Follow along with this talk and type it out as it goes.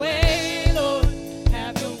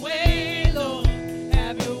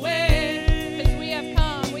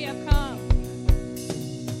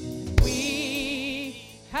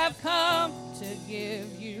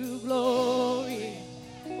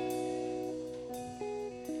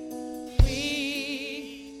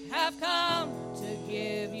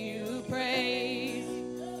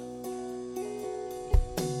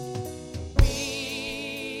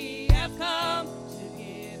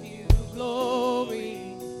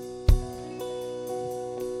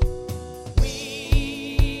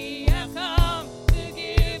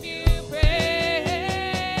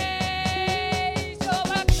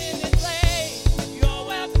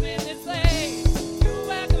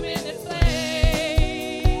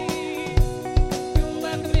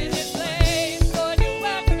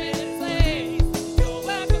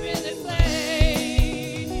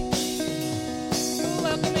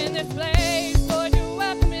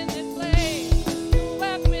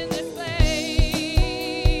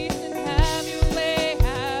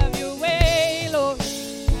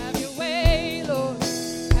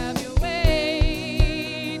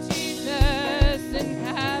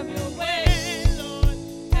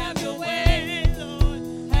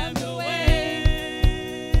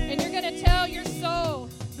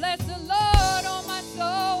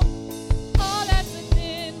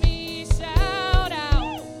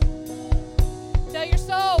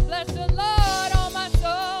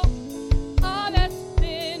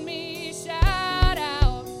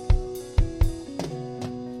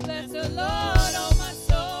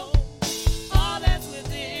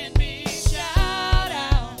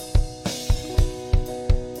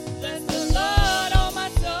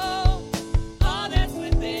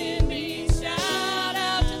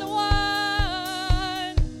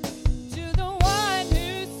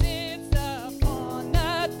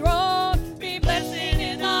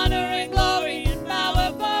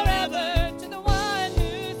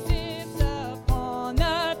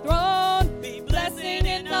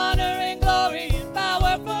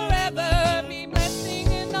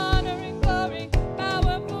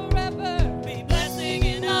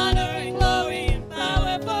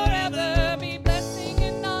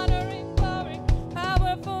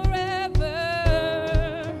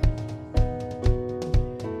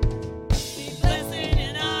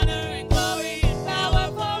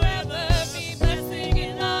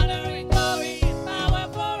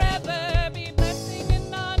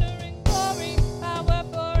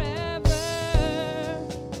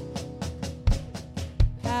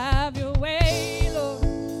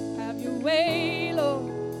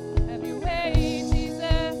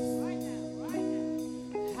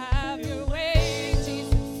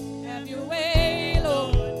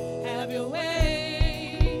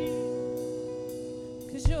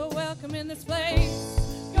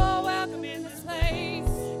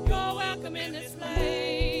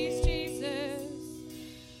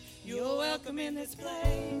this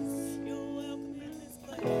place. You're welcome in this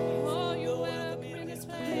place. Oh, you're welcome in this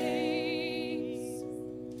place.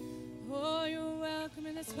 Oh, you're welcome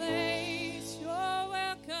in this place. You're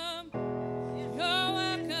welcome. You're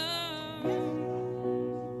welcome.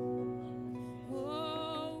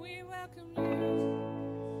 Oh, we welcome you.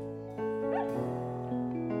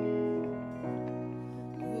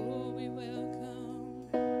 Oh, we welcome.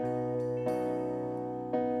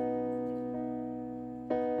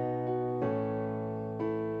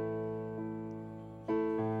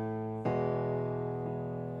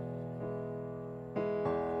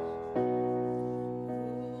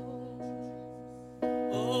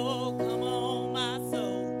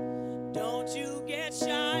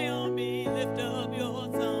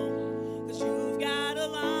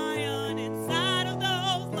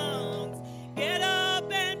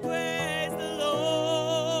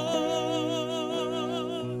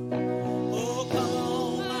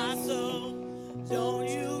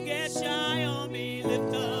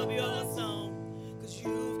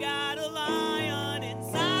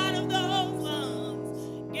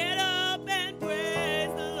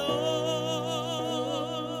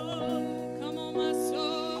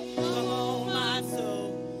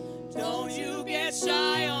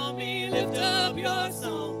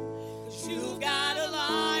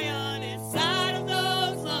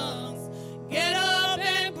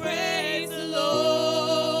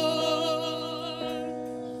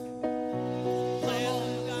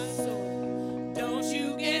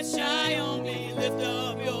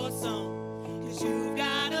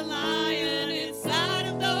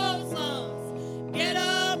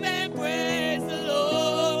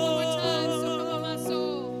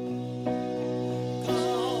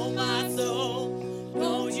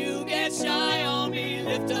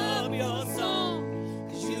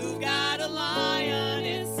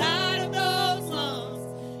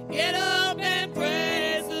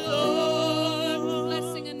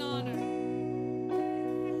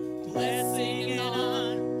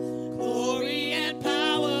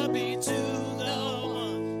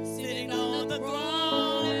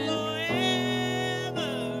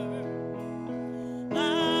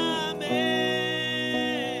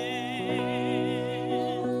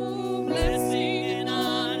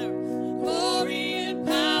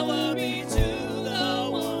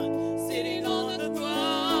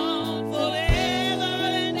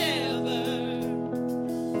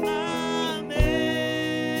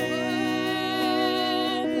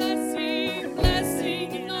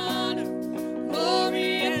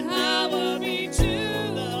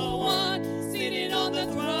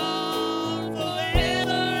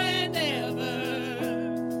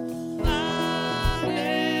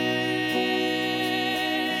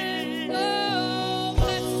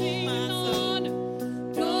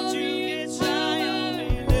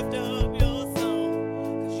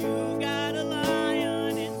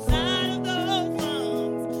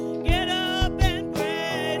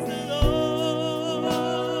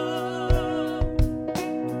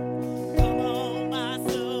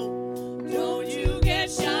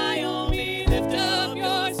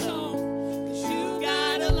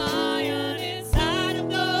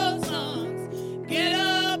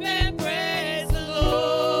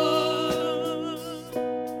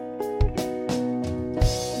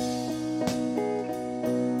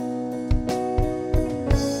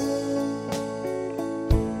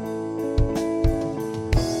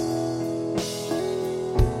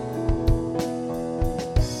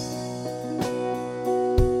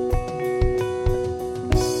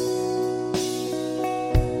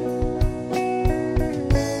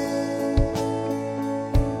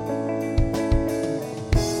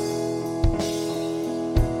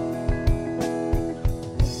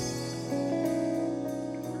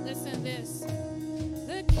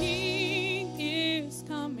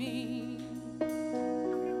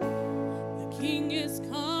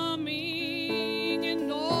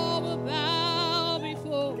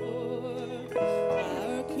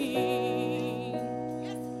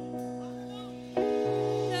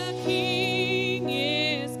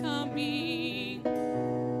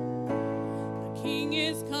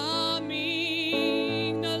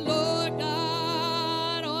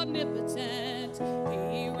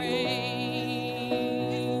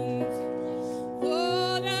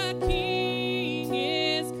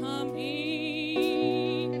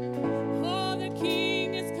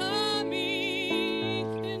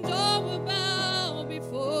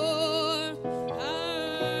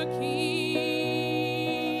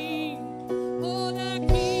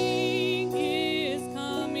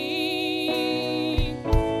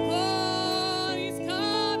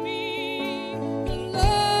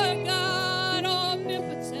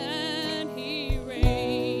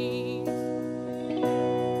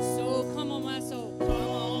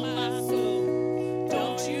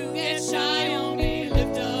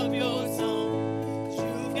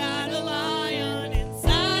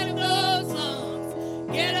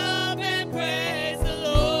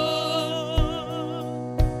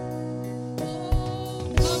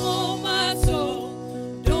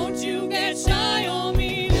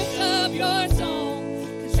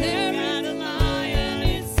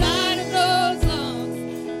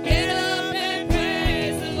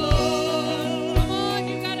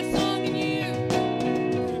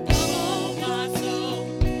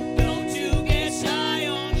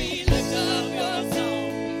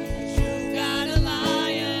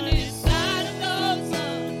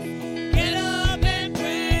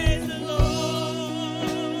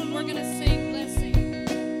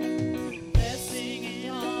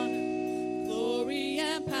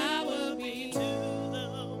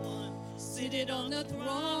 the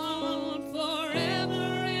throne forever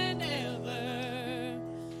and ever.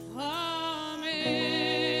 Amen.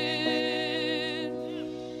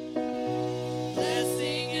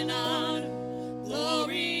 Blessing and honor,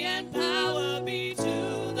 glory and power be to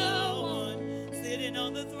the one sitting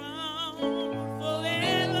on the throne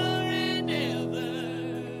forever and ever.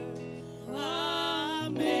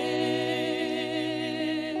 Amen.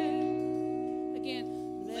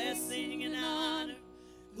 Again, blessing and honor,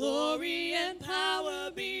 glory and power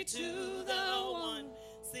be to the one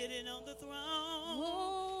sitting on the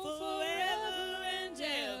throne forever and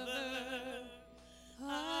ever.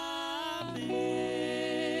 Amen.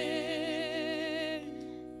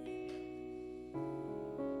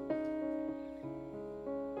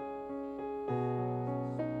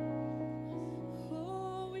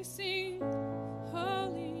 Oh, we sing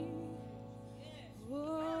holy,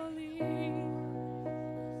 holy.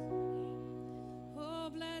 Oh,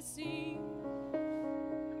 blessing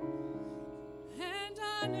and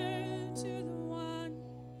honor to the one,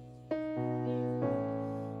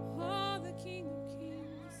 oh, the King of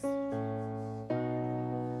Kings.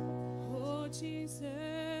 Oh,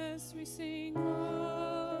 Jesus, we sing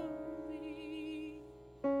holy.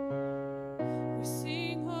 We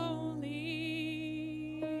sing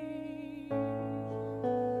holy.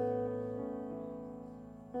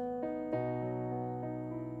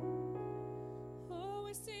 Oh,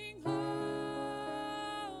 we sing holy.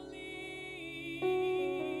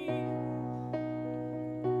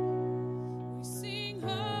 We sing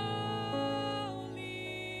holy.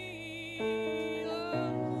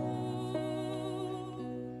 Oh,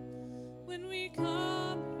 when we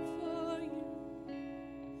come before you,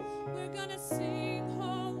 we're gonna sing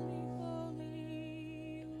holy,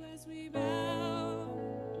 holy as we bow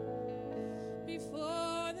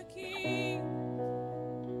before the King.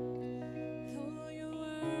 Oh, you're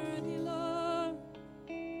worthy, Lord.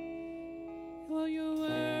 Oh, you're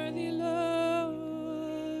worthy,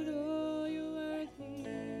 Lord. Oh, you're worthy.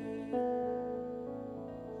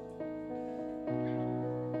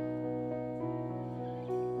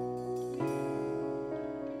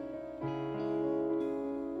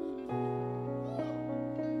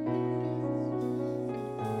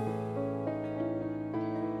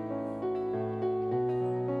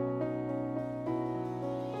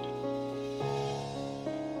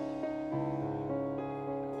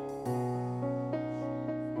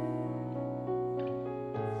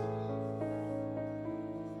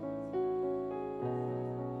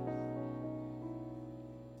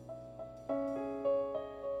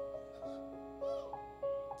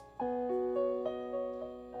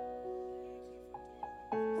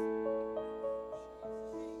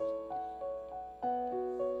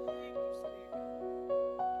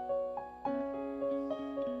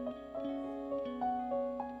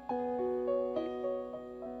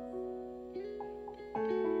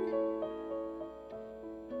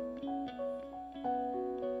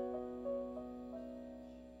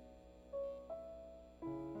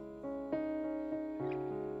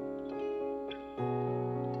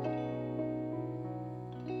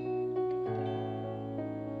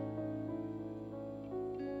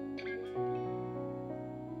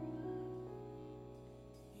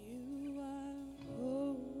 You are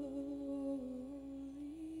holy,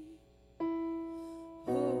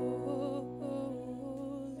 holy,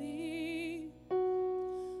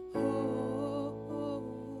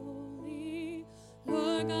 holy,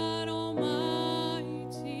 Lord God Almighty.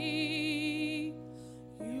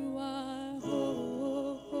 You are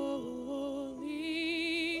holy,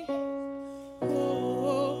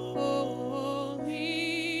 holy,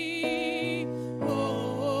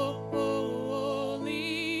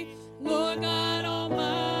 holy, Lord God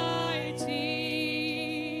Almighty.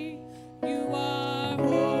 You are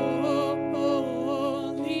holy,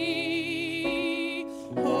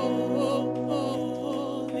 holy,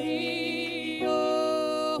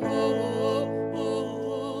 oh, holy,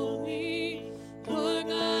 Lord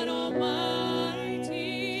God Almighty.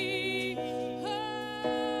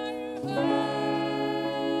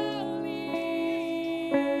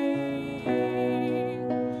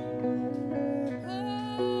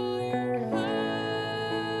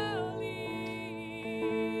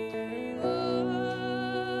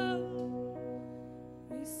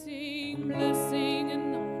 We sing blessing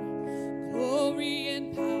and honor, glory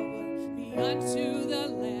and power be unto the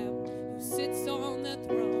Lamb who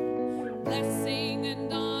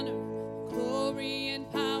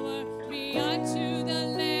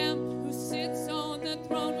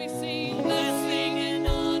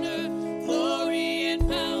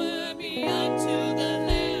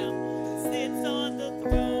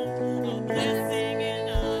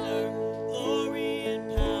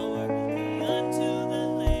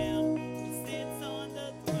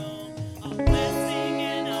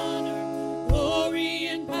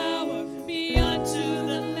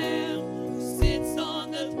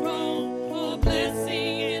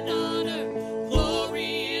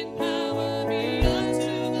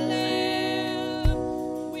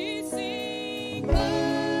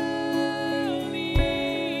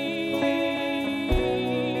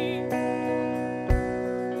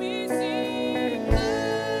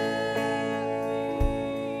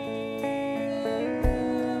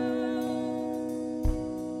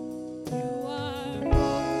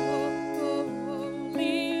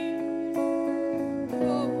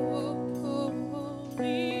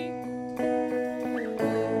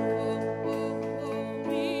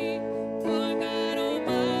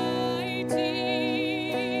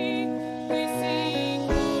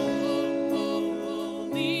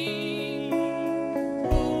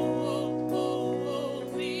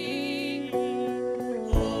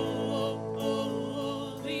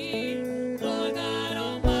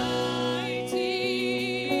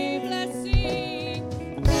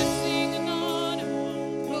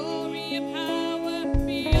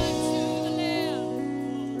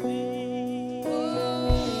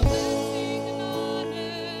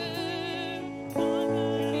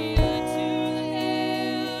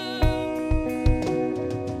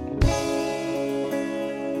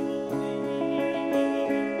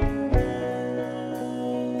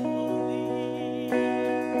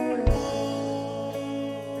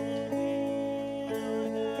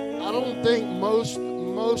think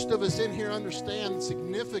most of us in here understand the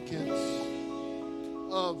significance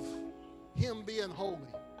of Him being holy.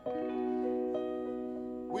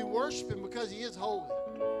 We worship Him because He is holy.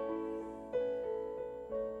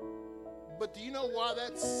 But do you know why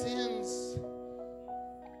that sends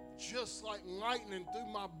just like lightning through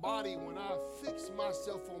my body when I fix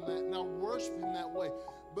myself on that and I worship Him that way?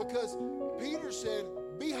 Because Peter said,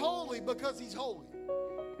 be holy because He's holy.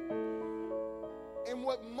 And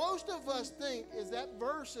what most of us think is that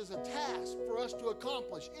verse is a task for us to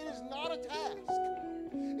accomplish. It is not a task.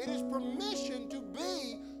 It is permission to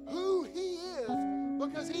be who He is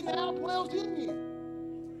because He now dwells in you.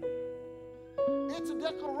 It's a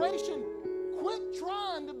declaration. Quit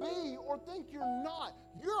trying to be or think you're not.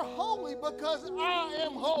 You're holy because I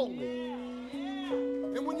am holy.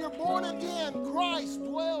 And when you're born again, Christ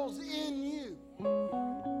dwells in you.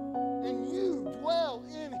 And you dwell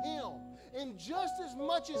in Him. And just as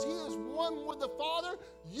much as He is one with the Father,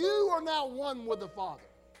 you are now one with the Father.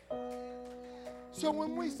 So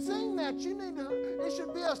when we sing that, it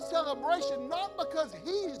should be a celebration, not because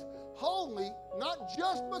He's holy, not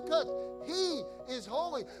just because He is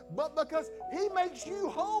holy, but because He makes you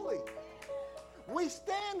holy. We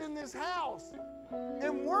stand in this house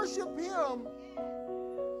and worship Him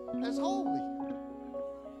as holy.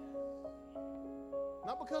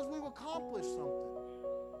 Not because we've accomplished something,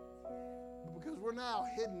 but because we're now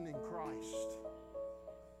hidden in Christ.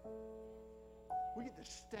 We get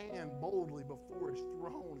to stand boldly before His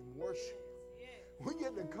throne and worship. We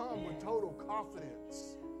get to come with total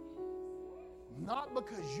confidence. Not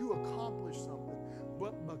because you accomplished something,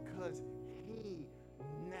 but because He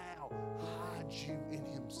now hides you in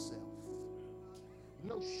Himself.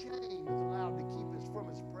 No shame is allowed to keep us from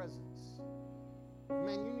His presence.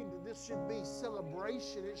 Man, this should be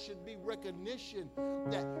celebration. It should be recognition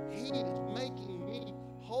that He is making me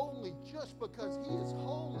holy just because He is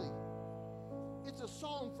holy. It's a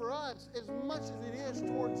song for us as much as it is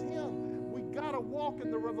towards Him. We got to walk in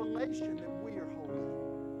the revelation that we are holy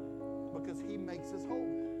because He makes us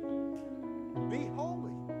holy. Be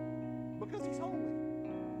holy because He's holy.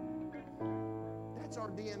 That's our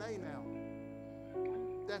DNA now.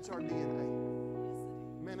 That's our DNA.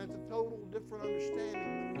 Man, it's a total different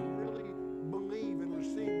understanding when you really believe and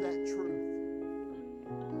receive that truth.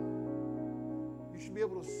 You should be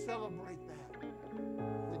able to celebrate that.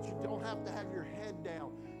 That you don't have to have your head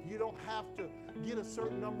down. You don't have to get a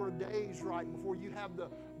certain number of days right before you have the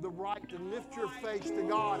right to lift your face to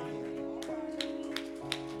God again.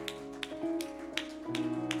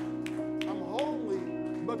 I'm holy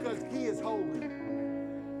because He is holy.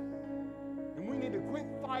 And we need to quit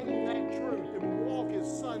fighting that truth and walk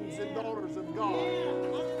as sons and daughters of God.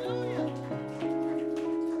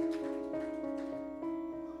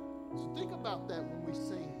 So think about that when we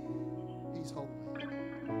sing, He's holy.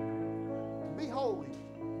 Be holy.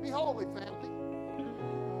 Be holy, family.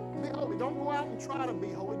 Be holy. Don't go out and try to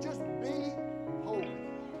be holy. Just be holy.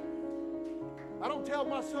 I don't tell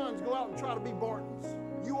my sons, go out and try to be Bartons.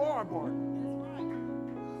 You are a Barton.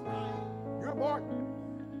 You're a Barton.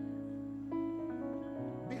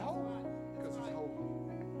 Be holy because He's holy.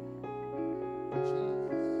 Jesus.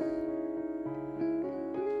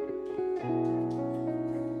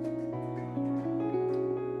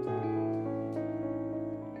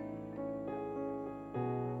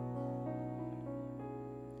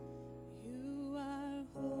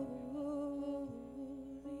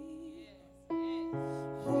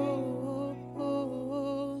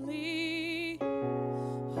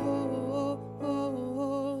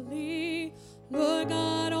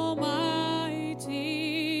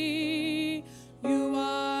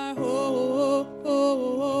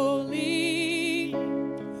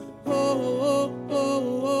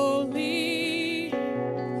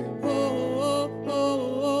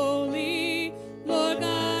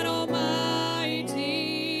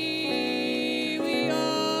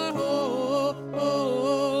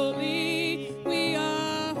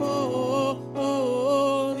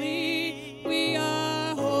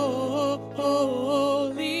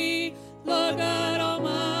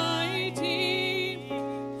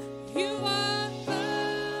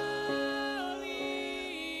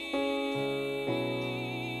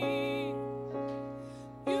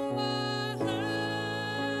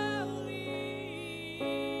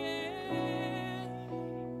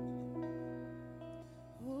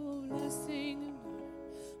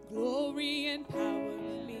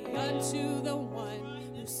 unto the one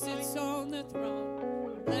who sits on the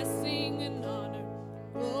throne. Blessing and honor,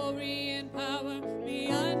 glory and power be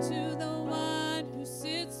unto the one who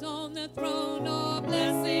sits on the throne. Oh,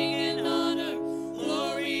 blessing and honor,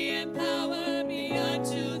 glory and power be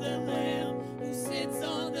unto the Lamb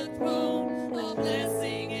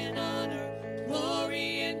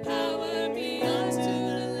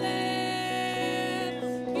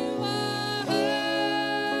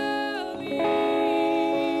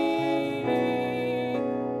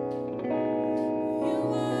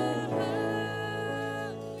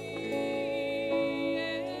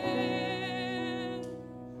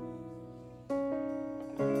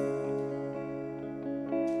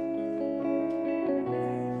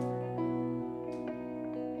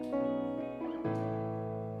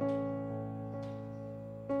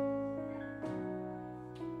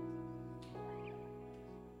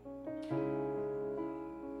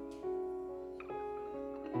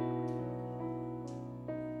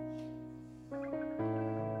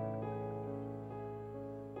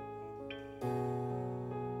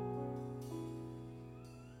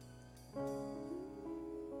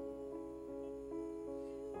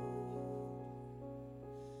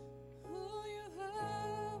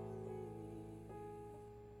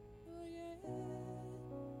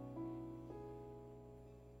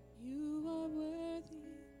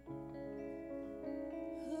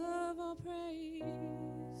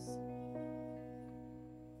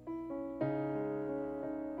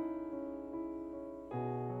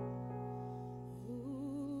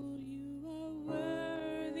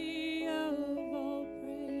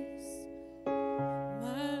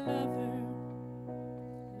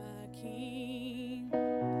King.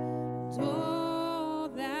 And all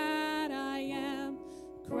that I am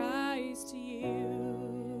cries to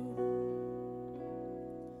you.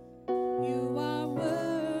 You are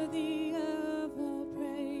worthy of all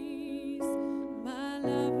praise, my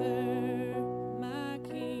lover, my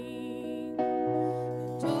King.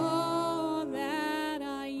 And all that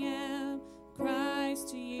I am cries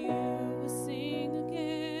to you. We'll sing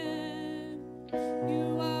again.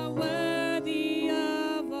 You are worthy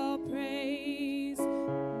of all praise,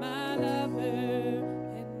 my lover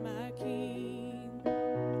and my King.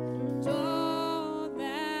 And all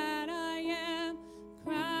that I am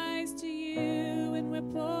cries to you, and we'll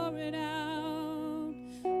pour it out.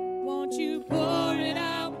 Won't you pour it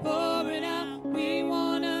out, pour it out? We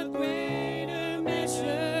want a greater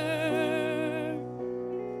measure.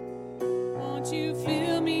 Won't you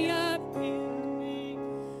fill me up,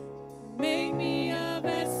 make me a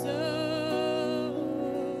vessel?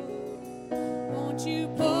 Won't you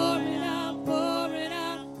pour it out, pour it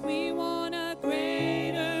out? We want a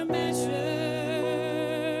greater measure.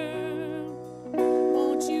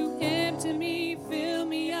 Won't you empty me, fill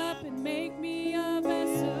me up, and make me a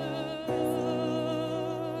vessel?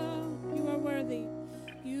 You are worthy.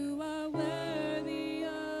 You are worthy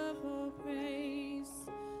of all praise,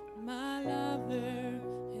 my lover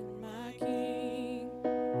and my King.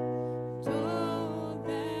 And all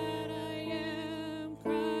that I am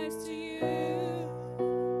cries to you.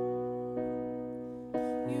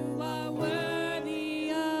 You are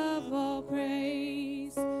worthy of all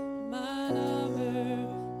praise, my lover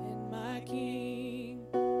and my King.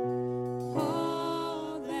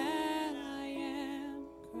 All that I am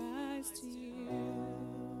cries to you.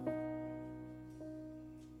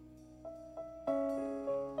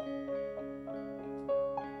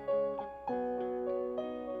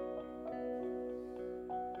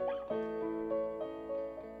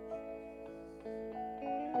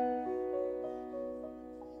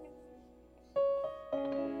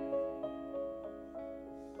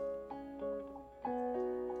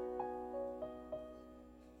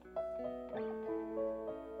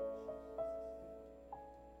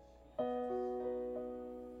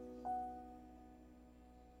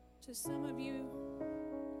 To some of you,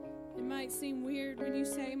 it might seem weird when you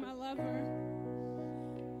say my lover,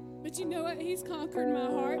 but you know what? He's conquered my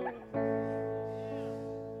heart.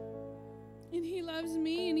 And he loves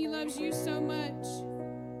me and he loves you so much.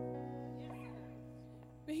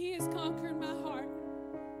 But he has conquered my heart.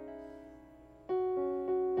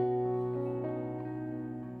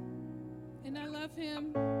 And I love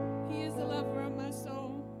him. He is the lover of my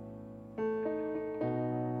soul.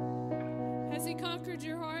 Has he conquered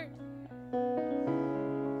your heart?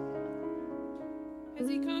 Has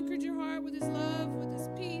he conquered your heart with his love, with his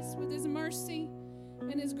peace, with his mercy,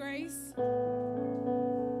 and his grace?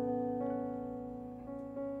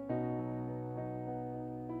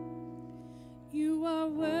 You are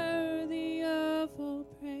worthy of all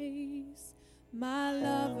praise, my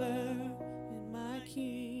lover and my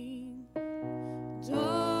King. And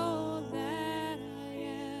all that I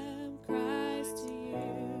am cries to you.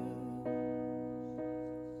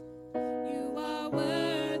 You are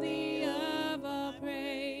worthy of all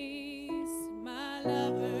praise, my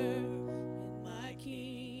lover and my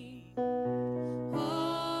King.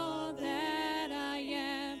 All that I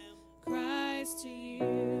am cries to you.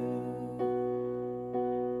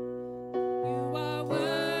 You are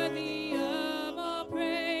worthy of all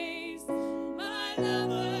praise, my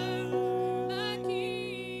lover, my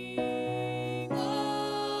King.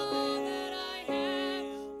 All that I am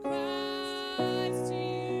cries to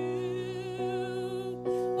you.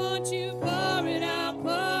 Won't you pour it out,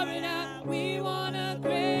 pour it out? We want a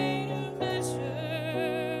greater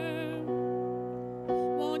measure.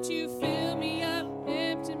 Won't you fill me up,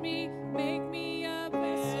 empty me, make me a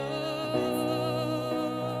vessel?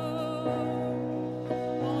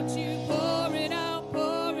 Won't you pour it out,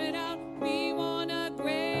 pour it out? We want a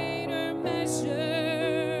greater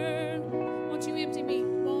measure. Won't you empty me?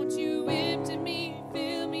 Won't you empty me,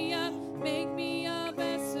 fill me up, make me a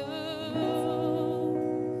vessel?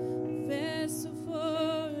 Vessel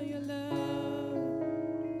for your love.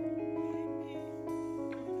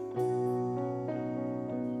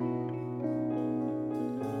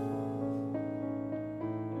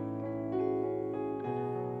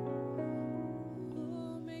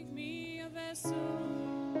 Oh, make me a vessel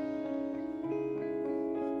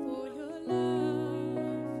for your love,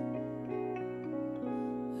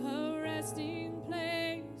 a resting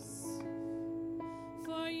place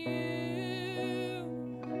for you,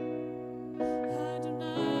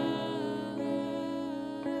 Adonai.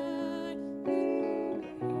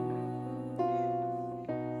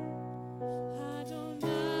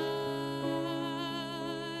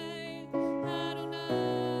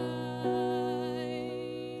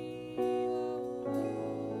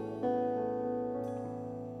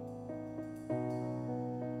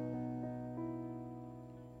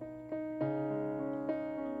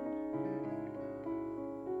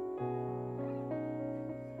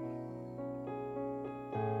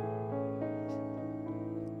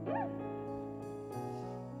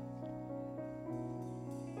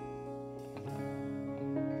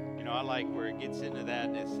 I like where it gets into that,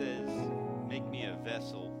 and it says, make me a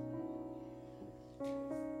vessel.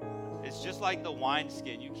 It's just like the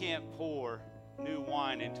wineskin. You can't pour new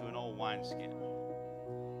wine into an old wineskin.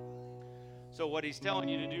 So what he's telling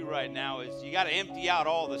you to do right now is you got to empty out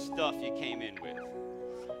all the stuff you came in with.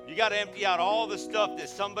 You got to empty out all the stuff that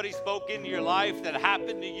somebody spoke into your life that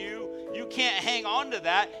happened to you. You can't hang on to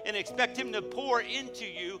that and expect him to pour into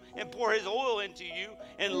you and pour his oil into you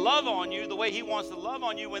and love on you the way he wants to love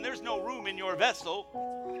on you when there's no room in your vessel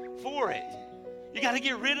for it. You got to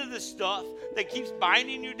get rid of the stuff that keeps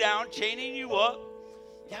binding you down, chaining you up.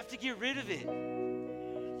 You have to get rid of it.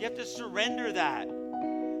 You have to surrender that.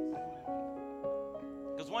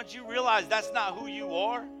 Because once you realize that's not who you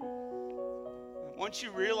are, once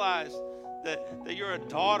you realize that you're a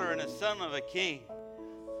daughter and a son of a king,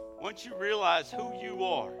 once you realize who you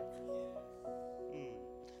are,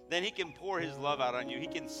 then he can pour his love out on you. He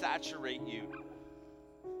can saturate you.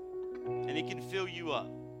 And he can fill you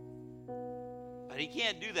up. But he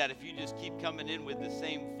can't do that if you just keep coming in with the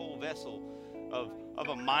same full vessel of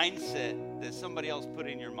a mindset that somebody else put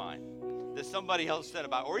in your mind, that somebody else said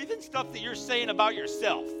about, or even stuff that you're saying about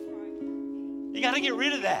yourself. You got to get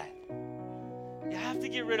rid of that. You have to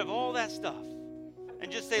get rid of all that stuff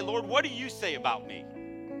and just say, Lord, what do you say about me?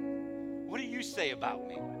 What do you say about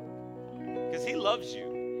me? Because he loves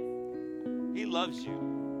you. He loves you.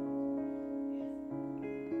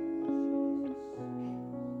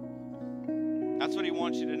 That's what he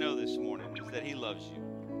wants you to know this morning, is that he loves you.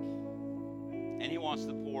 And he wants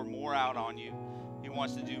to pour more out on you. He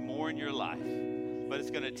wants to do more in your life. But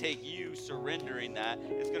it's going to take you surrendering that.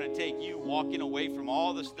 It's going to take you walking away from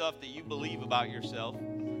all the stuff that you believe about yourself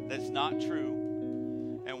that's not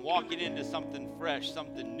true, and walking into something fresh,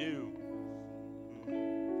 something new.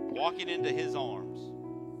 Walking into his arms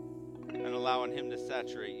and allowing him to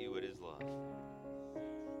saturate you with his love.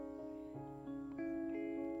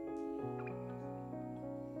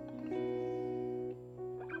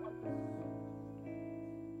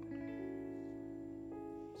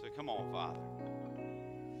 So come on, Father.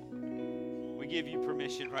 We give you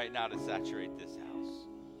permission right now to saturate this house.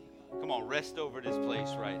 Come on, rest over this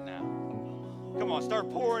place right now. Come on,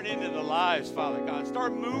 start pouring into the lives, Father God.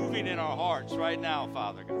 Start moving in our hearts right now,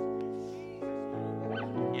 Father God.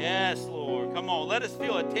 Yes, Lord. Come on, let us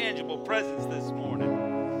feel a tangible presence this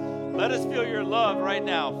morning. Let us feel your love right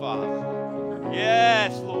now, Father.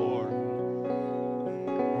 Yes, Lord.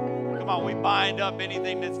 Come on, we bind up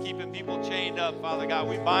anything that's keeping people chained up, Father God.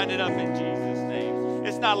 We bind it up in Jesus' name.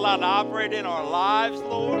 It's not allowed to operate in our lives,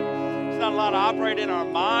 Lord. It's not allowed to operate in our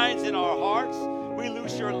minds, in our hearts. We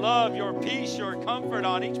loose your love, your peace, your comfort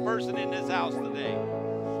on each person in this house today.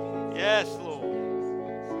 Yes, Lord.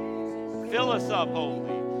 Fill us up, Holy.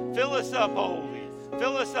 Fill us up, Holy.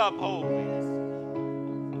 Fill us up, Holy.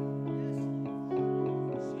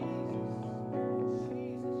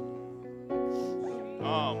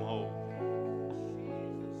 Come, Holy.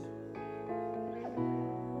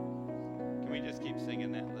 Can we just keep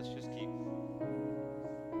singing that? Let's just keep.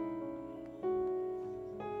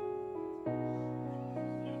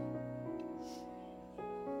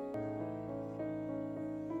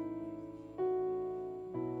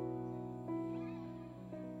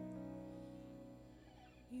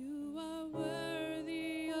 You are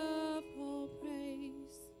worthy of all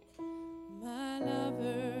praise, my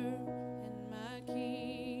lover and my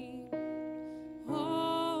king.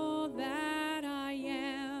 All that I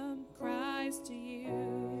am cries to you.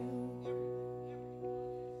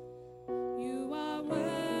 You are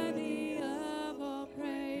worthy of all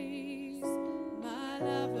praise, my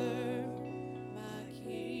lover, my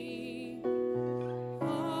king.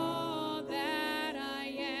 All that I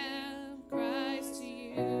am cries to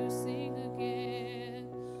you. Sing again.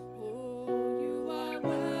 Oh, you are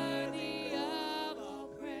worthy of all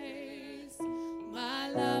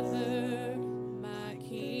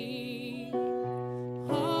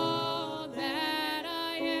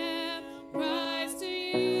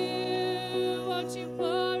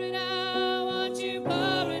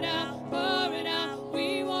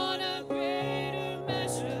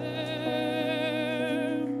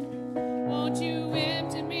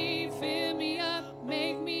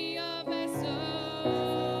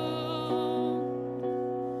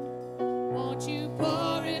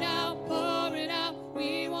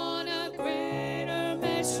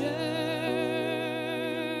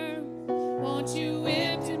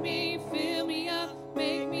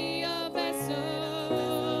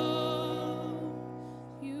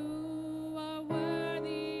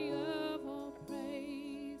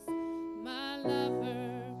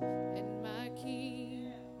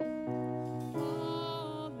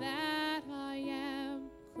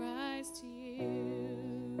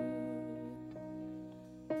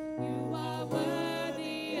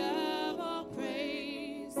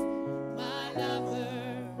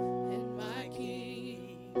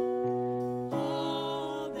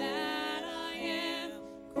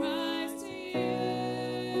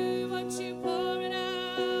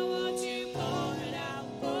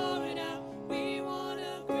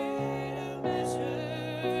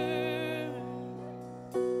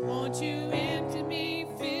Won't you empty me,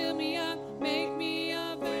 fill me up, make me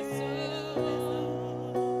a vessel?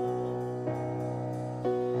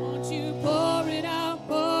 Won't you pour it out,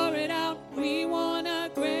 pour it out? We want a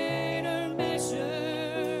greater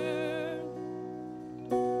measure.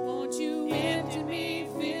 Won't you empty me,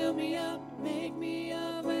 fill me up, make me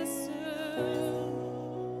a vessel?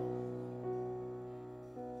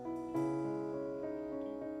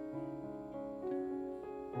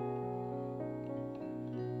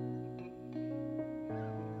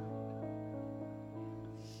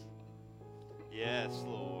 Yes,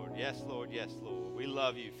 Lord. Yes, Lord. Yes, Lord. We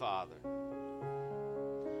love you, Father.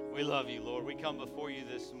 We love you, Lord. We come before you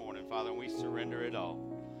this morning, Father, and we surrender it all.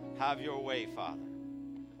 Have your way, Father.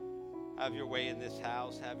 Have your way in this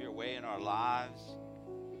house. Have your way in our lives,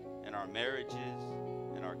 in our marriages,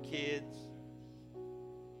 in our kids.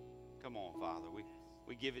 Come on, Father.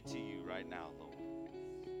 We give it to you right now, Lord.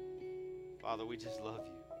 Father, we just love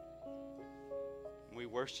you. And we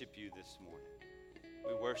worship you this morning.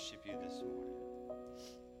 We worship you this morning.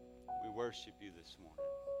 We worship you this morning.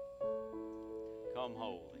 Come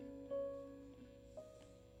holy.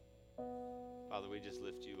 Father, we just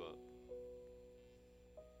lift you up.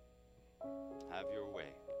 Have your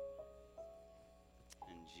way.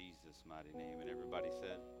 In Jesus' mighty name. And everybody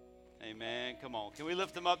said, amen. Come on. Can we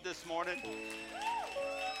lift them up this morning?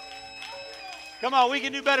 Come on. We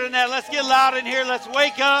can do better than that. Let's get loud in here. Let's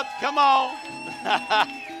wake up. Come on.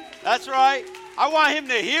 That's right. I want him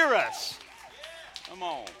to hear us. Come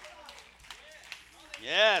on.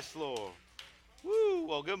 Yes, Lord. Woo.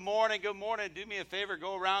 Well, good morning. Good morning. Do me a favor.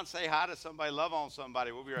 Go around, say hi to somebody, love on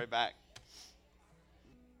somebody. We'll be right back.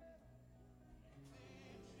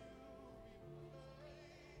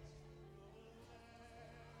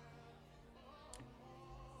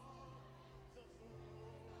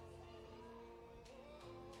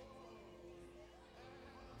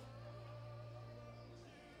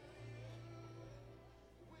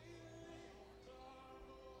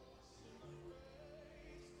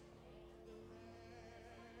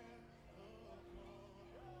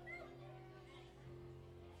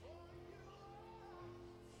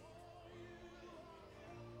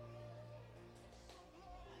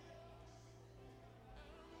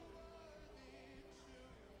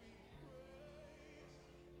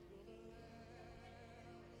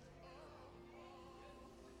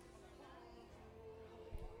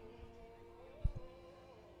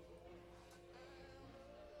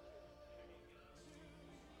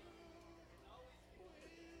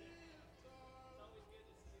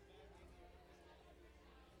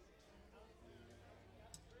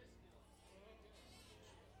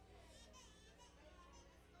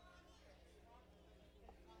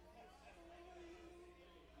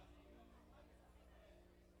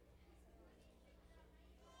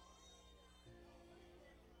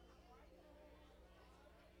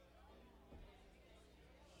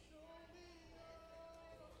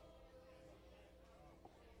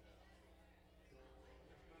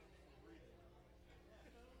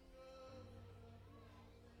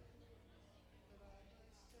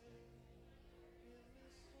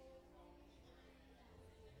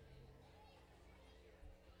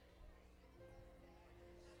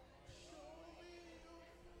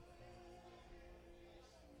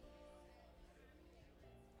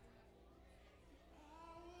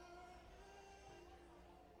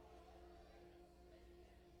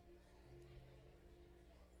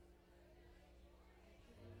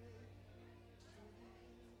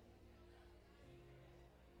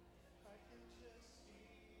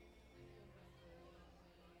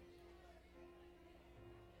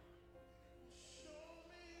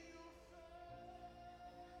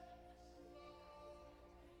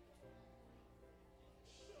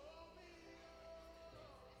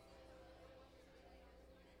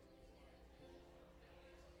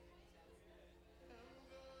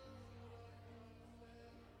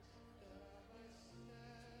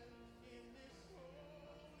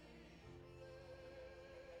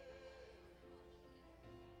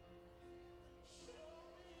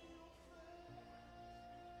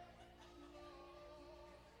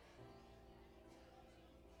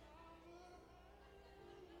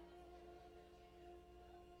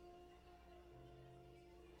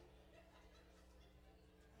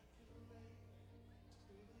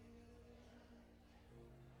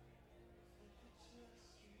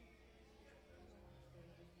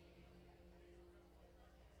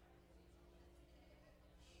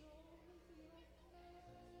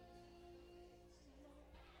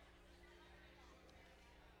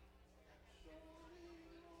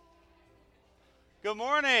 Good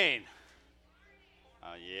morning.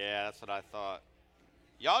 Oh, yeah, that's what I thought.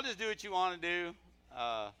 Y'all just do what you want to do.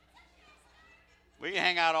 We can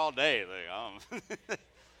hang out all day. Like,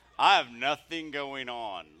 I have nothing going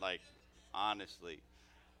on. Like, honestly.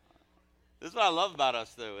 This is what I love about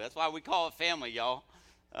us, though. That's why we call it family, y'all.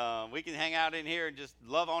 We can hang out in here and just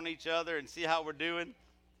love on each other and see how we're doing.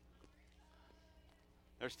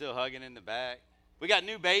 They're still hugging in the back. We got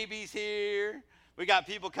new babies here. We got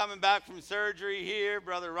people coming back from surgery here.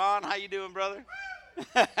 Brother Ron, how you doing, brother?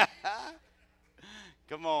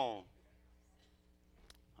 Come on.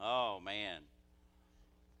 Oh, man.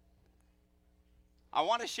 I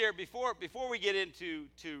want to share, before we get into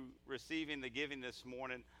receiving the giving this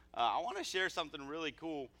morning, I want to share something really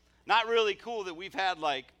cool. Not really cool that we've had,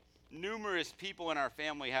 like, numerous people in our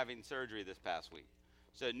family having surgery this past week.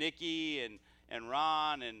 So Nikki and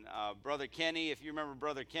Ron and Brother Kenny, if you remember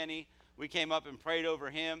Brother Kenny, we came up and prayed over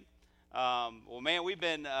him. Well, man,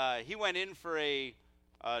 he went in for is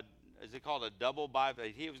it called a double bypass?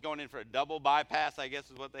 He was going in for a double bypass, I guess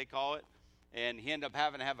is what they call it. And he ended up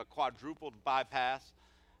having to have a quadrupled bypass.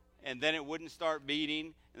 And then it wouldn't start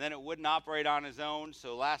beating, and then it wouldn't operate on his own.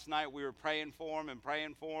 So last night we were praying for him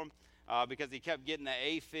because he kept getting the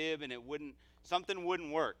AFib, and something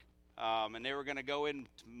wouldn't work. And they were going to go in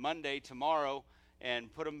Monday, tomorrow,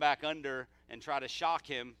 and put him back under and try to shock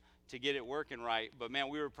him to get it working right. But, man,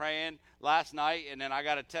 we were praying last night, and then I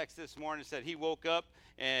got a text this morning that said he woke up,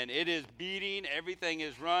 and it is beating. Everything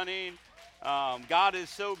is running. God is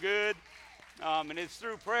so good. And it's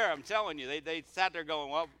through prayer, I'm telling you. They sat there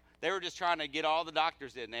going, well, they were just trying to get all the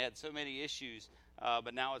doctors in. They had so many issues,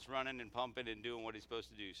 but now it's running and pumping and doing what he's supposed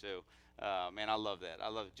to do. So, man, I love that. I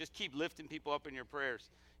love it. Just keep lifting people up in your prayers.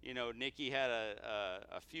 You know, Nikki had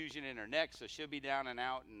a fusion in her neck, so she'll be down and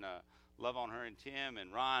out, and love on her and Tim.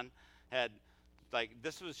 And Ron had, like,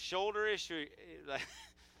 this was shoulder issue. Like,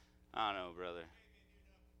 I don't know, brother.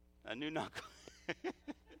 A new knuckle.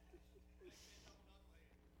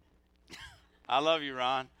 I love you,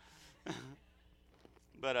 Ron.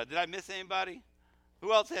 But did I miss anybody?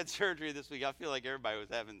 Who else had surgery this week? I feel like everybody was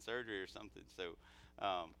having surgery or something. So,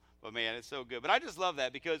 but man, it's so good. But I just love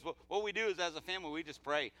that because what we do is, as a family, we just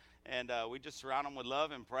pray. And we just surround them with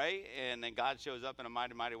love and pray. And then God shows up in a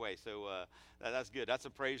mighty, mighty way. So that's good. That's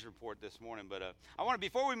a praise report this morning. But I want to,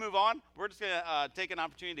 before we move on, we're just going to take an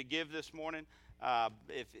opportunity to give this morning. So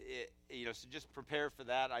just prepare for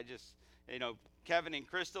that. Kevin and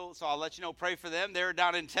Crystal, so I'll let you know, pray for them. They're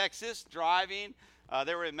down in Texas driving.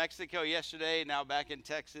 They were in Mexico yesterday, now back in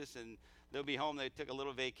Texas, and they'll be home. They took a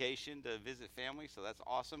little vacation to visit family, so that's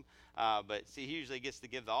awesome. But see, he usually gets to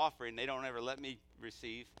give the offering. They don't ever let me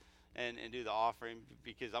receive and do the offering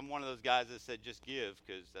because I'm one of those guys that said just give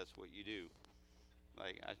because that's what you do.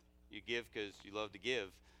 You give because you love to give,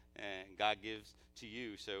 and God gives to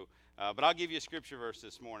you. So, but I'll give you a scripture verse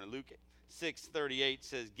this morning. Luke 6:38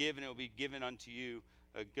 says, "Give and it will be given unto you,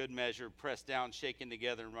 a good measure, pressed down, shaken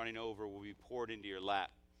together, and running over, will be poured into your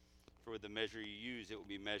lap. For with the measure you use, it will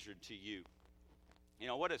be measured to you." You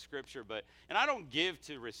know, what a scripture, and I don't give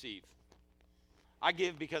to receive. I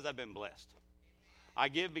give because I've been blessed. I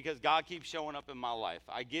give because God keeps showing up in my life.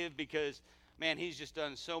 I give because, man, he's just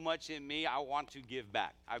done so much in me. I want to give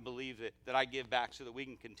back. I believe that I give back so that we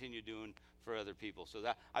can continue doing for other people. So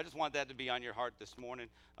that I just want that to be on your heart this morning.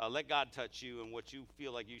 Let God touch you, and what you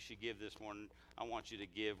feel like you should give this morning, I want you to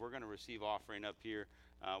give. We're going to receive offering up here.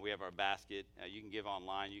 We have our basket. You can give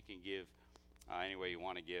online. You can give any way you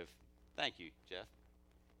want to give. Thank you, Jeff.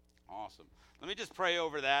 Awesome. Let me just pray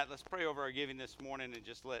over that. Let's pray over our giving this morning and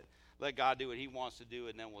just let God do what he wants to do,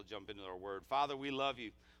 and then we'll jump into our word. Father, we love you.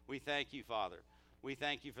 We thank you, Father. We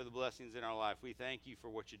thank you for the blessings in our life. We thank you for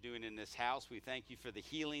what you're doing in this house. We thank you for the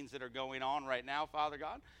healings that are going on right now, Father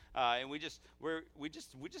God. And we just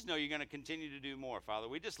know you're going to continue to do more, Father.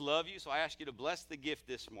 We just love you, so I ask you to bless the gift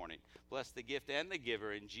this morning. Bless the gift and the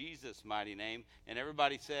giver in Jesus' mighty name. And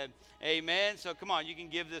everybody said, amen. So come on, you can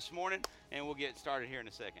give this morning, and we'll get started here in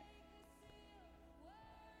a second.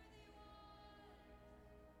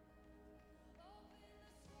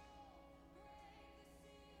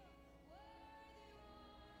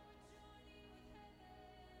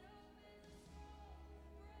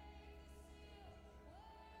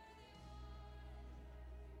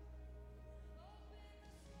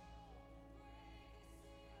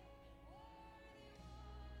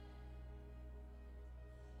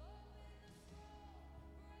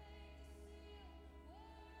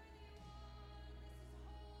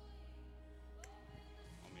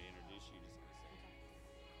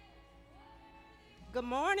 Good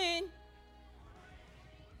morning.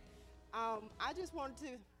 I just wanted to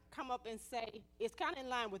come up and say it's kind of in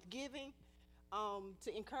line with giving,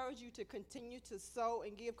 to encourage you to continue to sow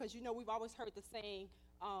and give, because we've always heard the saying,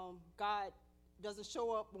 God doesn't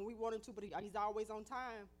show up when we want him to, but he's always on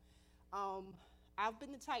time. I've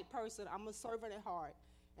been the type person, I'm a servant at heart,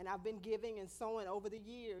 and I've been giving and sowing over the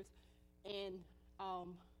years. And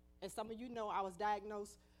as some of you know, I was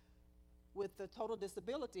diagnosed with a total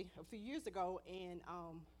disability a few years ago, and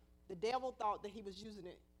the devil thought that he was using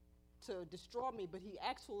it to destroy me, but he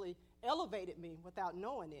actually elevated me without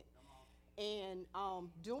knowing it. And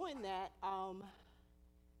doing that,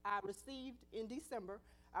 I received in December,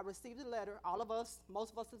 I received a letter. All of us,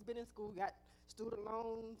 most of us has been in school, got student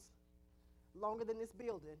loans longer than this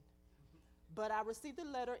building. But I received a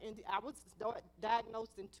letter, I was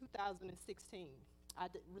diagnosed in 2016. I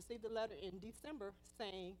received a letter in December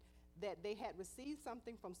saying that they had received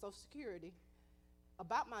something from Social Security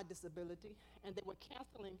about my disability, and they were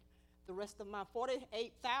canceling the rest of my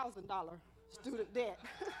 $48,000 student debt.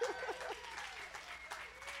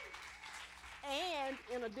 And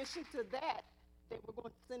in addition to that, they were going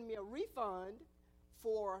to send me a refund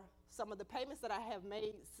for some of the payments that I have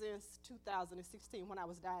made since 2016 when I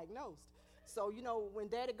was diagnosed. So, you know, when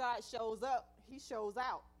Daddy God shows up, he shows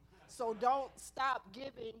out. So don't stop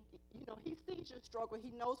giving. You know, he sees your struggle.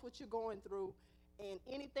 He knows what you're going through. And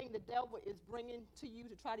anything the devil is bringing to you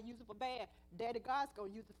to try to use it for bad, Daddy God's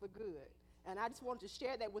going to use it for good. And I just wanted to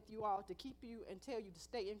share that with you all to keep you and tell you to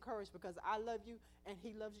stay encouraged, because I love you and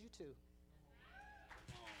he loves you too.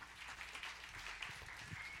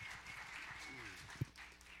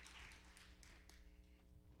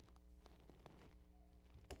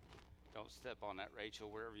 Don't step on that,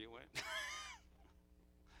 Rachel, wherever you went.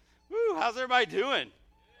 Woo, how's everybody doing?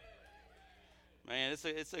 Man,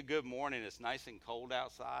 it's a good morning. It's nice and cold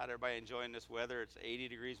outside. Everybody enjoying this weather. It's 80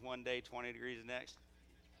 degrees one day, 20 degrees the next.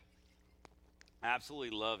 Absolutely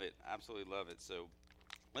love it. Absolutely love it. So,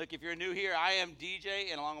 look, if you're new here, I am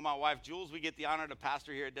DJ, and along with my wife, Jules, we get the honor to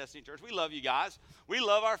pastor here at Destiny Church. We love you guys. We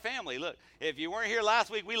love our family. Look, if you weren't here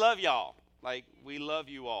last week, we love y'all. Like, we love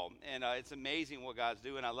you all. And it's amazing what God's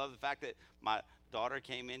doing. I love the fact that my daughter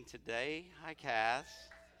came in today. Hi, Cass.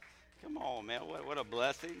 Come on, man. What a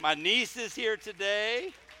blessing. My niece is here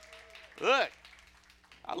today. Look,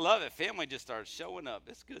 I love it. Family just starts showing up.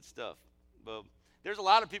 It's good stuff. But there's a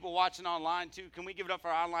lot of people watching online, too. Can we give it up for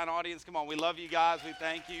our online audience? Come on. We love you guys. We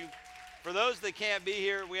thank you. For those that can't be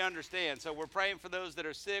here, we understand. So we're praying for those that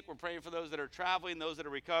are sick. We're praying for those that are traveling, those that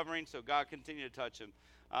are recovering. So God continue to touch them.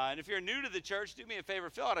 And if you're new to the church, do me a favor,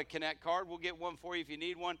 fill out a Connect card. We'll get one for you if you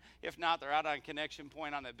need one. If not, they're out on Connection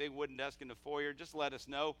Point on that big wooden desk in the foyer. Just let us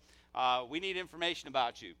know. We need information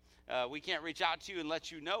about you. We can't reach out to you and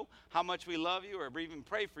let you know how much we love you or even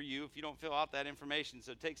pray for you if you don't fill out that information.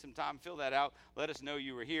 So take some time, fill that out. Let us know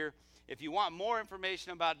you were here. If you want more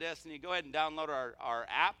information about Destiny, go ahead and download our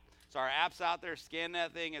app. So our app's out there. Scan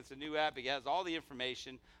that thing. It's a new app. It has all the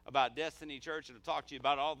information about Destiny Church. It'll talk to you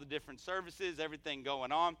about all the different services, everything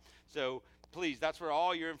going on. So please, that's where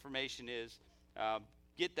all your information is.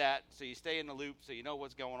 Get that so you stay in the loop, so you know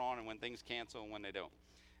what's going on and when things cancel and when they don't.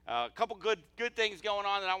 A couple good things going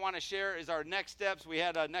on that I want to share is our next steps. We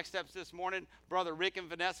had next steps this morning. Brother Rick and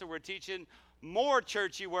Vanessa were teaching more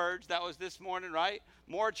churchy words. That was this morning, right?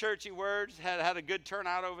 More churchy words. Had a good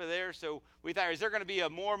turnout over there. So we thought, is there going to be a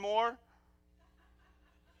more?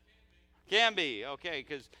 Can be. Okay,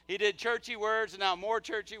 because he did churchy words and now more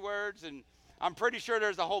churchy words. And I'm pretty sure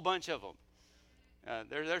there's a whole bunch of them.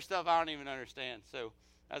 There's stuff I don't even understand. So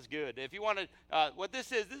that's good. If you want to, what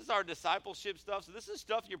this is our discipleship stuff. So this is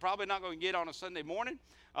stuff you're probably not going to get on a Sunday morning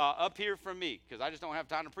up here from me, because I just don't have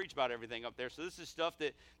time to preach about everything up there. So this is stuff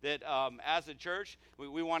that as a church,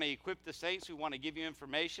 we want to equip the saints. We want to give you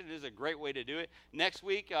information. It is a great way to do it. Next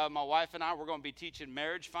week, my wife and I, we're going to be teaching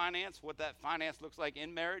marriage finance, what that finance looks like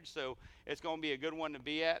in marriage. So it's going to be a good one to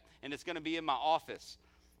be at, and it's going to be in my office,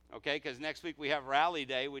 okay? Because next week we have Rally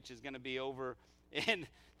Day, which is going to be over in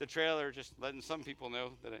the trailer, just letting some people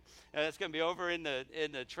know that it's going to be over in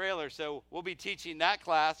the trailer. So we'll be teaching that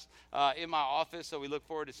class in my office. So we look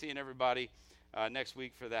forward to seeing everybody next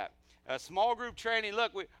week for that. Small group training.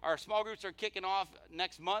 Look, our small groups are kicking off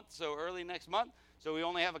next month, so early next month. So we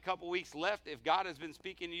only have a couple weeks left. If God has been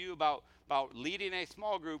speaking to you about leading a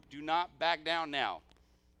small group, do not back down now.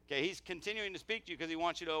 Okay, he's continuing to speak to you because he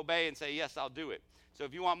wants you to obey and say, yes, I'll do it. So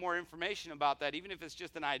if you want more information about that, even if it's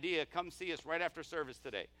just an idea, come see us right after service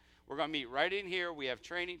today. We're going to meet right in here. We have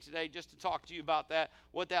training today just to talk to you about that,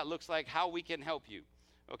 what that looks like, how we can help you.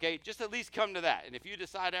 Okay, just at least come to that. And if you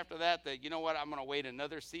decide after that, you know what, I'm going to wait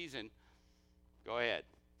another season, go ahead.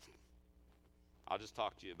 I'll just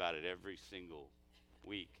talk to you about it every single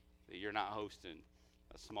week that you're not hosting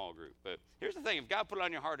a small group. But here's the thing. If God put it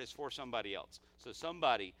on your heart, it's for somebody else. So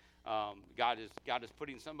somebody God is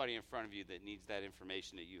putting somebody in front of you that needs that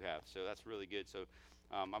information that you have. So that's really good. So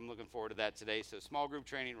I'm looking forward to that today. So small group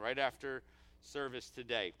training right after service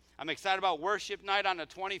today. I'm excited about worship night on the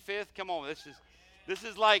 25th. Come on, this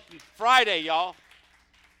is like Friday, y'all.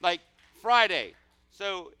 Like Friday.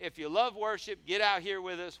 So if you love worship, get out here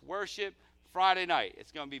with us. Worship Friday night.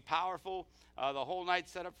 It's going to be powerful. The whole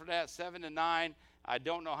night's set up for that, 7 to 9. I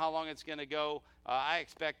don't know how long it's going to go. I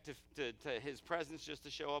expect to his presence just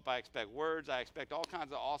to show up. I expect words. I expect all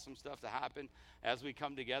kinds of awesome stuff to happen as we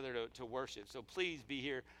come together to worship. So please be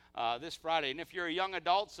here this Friday. And if you're a young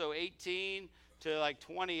adult, so 18 to like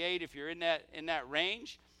 28, if you're in that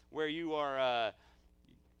range where you are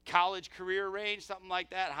college career range, something like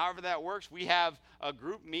that, however that works, we have a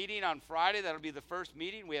group meeting on Friday. That'll be the first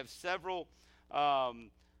meeting. We have several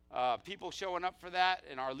people showing up for that,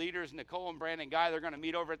 and our leaders, Nicole and Brandon Guy, they're going to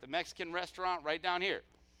meet over at the Mexican restaurant right down here.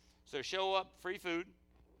 So show up, free food.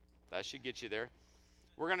 That should get you there.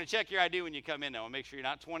 We're going to check your ID when you come in, though, and make sure you're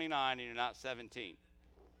not 29 and you're not 17.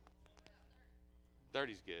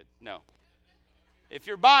 30's good. No. If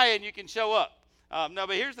you're buying, you can show up. No,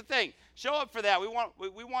 but here's the thing. Show up for that. We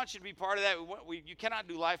want you to be part of that. You cannot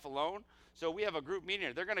do life alone. So we have a group meeting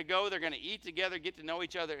here. They're going to go. They're going to eat together, get to know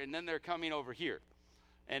each other, and then they're coming over here.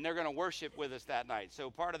 And they're going to worship with us that night. So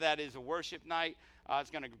part of that is a worship night.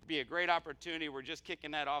 It's going to be a great opportunity. We're just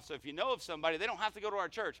kicking that off. So if you know of somebody, they don't have to go to our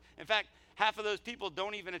church. In fact, half of those people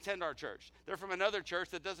don't even attend our church. They're from another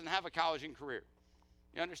church that doesn't have a college and career.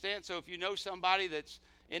 You understand? So if you know somebody that's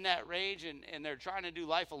in that range and they're trying to do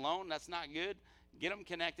life alone, that's not good. Get them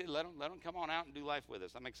connected. Let them come on out and do life with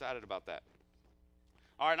us. I'm excited about that.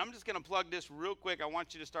 All right, I'm just going to plug this real quick. I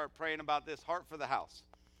want you to start praying about this. Heart for the House.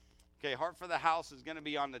 Okay, Heart for the House is going to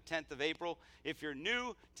be on the 10th of April. If you're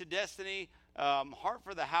new to Destiny, Heart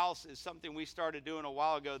for the House is something we started doing a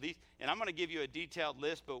while ago. And I'm going to give you a detailed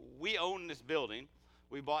list, but we own this building.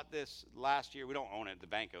 We bought this last year. We don't own it. The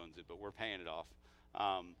bank owns it, but we're paying it off.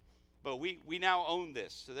 But we now own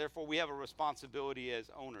this, so therefore we have a responsibility as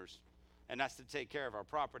owners, and that's to take care of our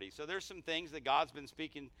property. So there's some things that God's been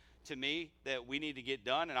speaking to me that we need to get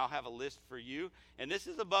done, and I'll have a list for you. And this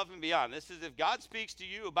is above and beyond. This is if God speaks to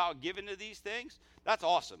you about giving to these things, that's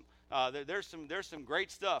awesome. There's some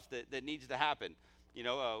great stuff that needs to happen. You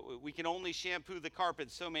know, we can only shampoo the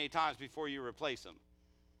carpet so many times before you replace them.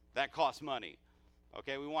 That costs money.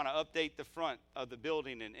 Okay, we want to update the front of the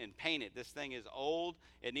building and paint it. This thing is old.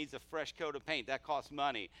 It needs a fresh coat of paint. That costs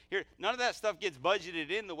money. Here, none of that stuff gets budgeted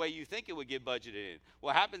in the way you think it would get budgeted in.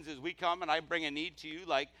 What happens is we come and I bring a need to you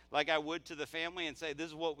like I would to the family and say, this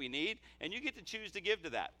is what we need, and you get to choose to give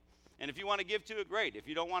to that. And if you want to give to it, great. If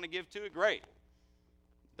you don't want to give to it, great.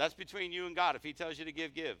 That's between you and God. If he tells you to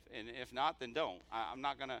give, give. And if not, then don't. I'm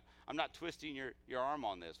not twisting your arm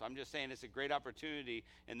on this. I'm just saying it's a great opportunity.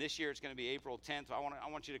 And this year it's going to be April 10th. So I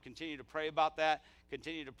want you to continue to pray about that.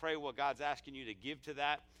 Continue to pray what God's asking you to give to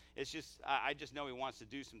that. It's just, I just know he wants to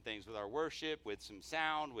do some things with our worship, with some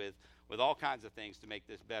sound, with all kinds of things to make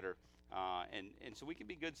this better. And so we can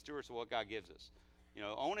be good stewards of what God gives us. You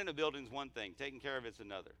know, owning a building is one thing. Taking care of it's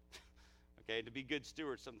another. Okay, to be good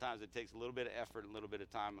stewards, sometimes it takes a little bit of effort, a little bit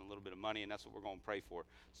of time, and a little bit of money, and that's what we're going to pray for.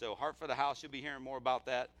 So Heart for the House, you'll be hearing more about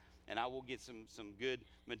that, and I will get some good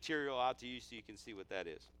material out to you so you can see what that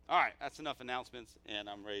is. All right, that's enough announcements, and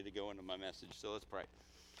I'm ready to go into my message, so let's pray.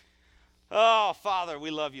 Oh, Father, we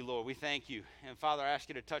love you, Lord. We thank you. And, Father, I ask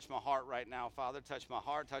you to touch my heart right now. Father, touch my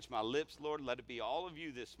heart, touch my lips, Lord. Let it be all of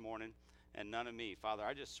you this morning and none of me. Father,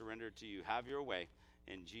 I just surrender it to you. Have your way.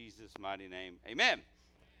 In Jesus' mighty name, amen.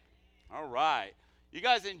 All right. You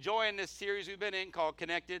guys enjoying this series we've been in called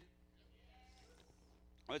Connected?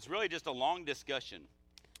 Well, it's really just a long discussion.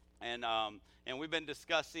 And we've been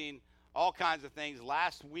discussing all kinds of things.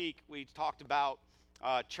 Last week, we talked about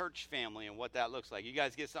church family and what that looks like. You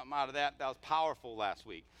guys get something out of that? That was powerful last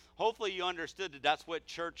week. Hopefully you understood that that's what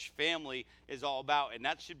church family is all about, and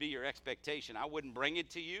that should be your expectation. I wouldn't bring it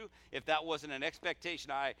to you if that wasn't an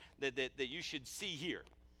expectation that you should see here.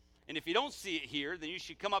 And if you don't see it here, then you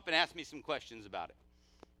should come up and ask me some questions about it,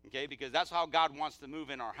 okay? Because that's how God wants to move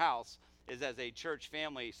in our house, is as a church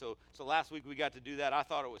family. So last week we got to do that. I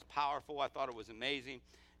thought it was powerful. I thought it was amazing.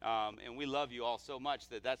 And we love you all so much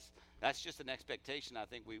that's just an expectation I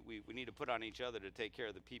think we need to put on each other to take care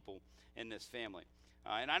of the people in this family.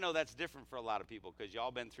 And I know that's different for a lot of people because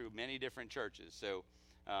y'all been through many different churches. So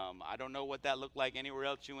I don't know what that looked like anywhere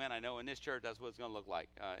else you went. I know in this church that's what it's going to look like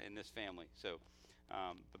in this family. So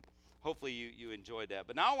but hopefully you enjoyed that.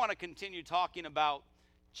 But now I want to continue talking about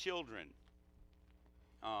children.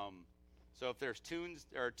 So if there's teens,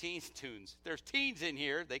 if there's teens in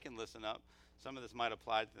here, they can listen up. Some of this might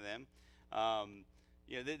apply to them.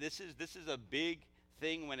 This is a big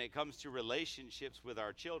thing when it comes to relationships with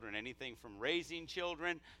our children. Anything from raising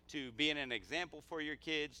children to being an example for your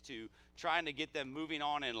kids to trying to get them moving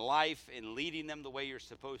on in life and leading them the way you're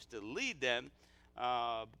supposed to lead them.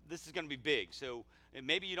 This is going to be big. So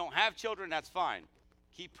maybe you don't have children, that's fine.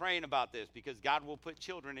 Keep praying about this because God will put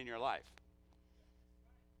children in your life.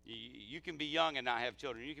 You can be young and not have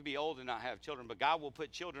children. You can be old and not have children, but God will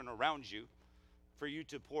put children around you for you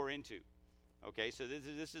to pour into. Okay, so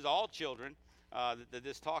this is all children that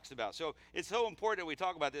this talks about. So it's so important that we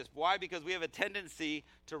talk about this. Why? Because we have a tendency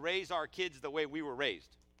to raise our kids the way we were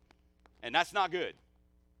raised. And that's not good.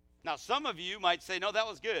 Now, some of you might say, no, that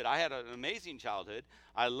was good. I had an amazing childhood.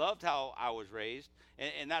 I loved how I was raised,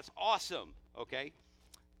 and that's awesome, okay?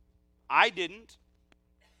 I didn't,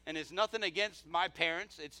 and it's nothing against my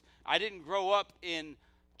parents. I didn't grow up in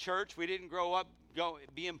church. We didn't grow up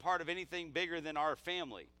being part of anything bigger than our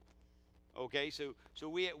family, okay? So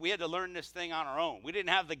we had to learn this thing on our own. We didn't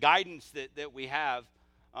have the guidance that we have,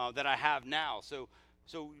 that I have now. So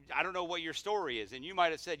I don't know what your story is, and you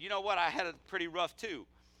might have said, you know what, I had it pretty rough too.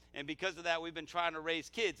 And because of that, we've been trying to raise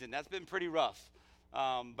kids, and that's been pretty rough.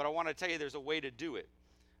 But I want to tell you there's a way to do it.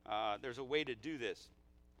 There's a way to do this.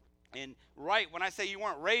 And right, when I say you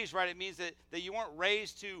weren't raised right, it means that you weren't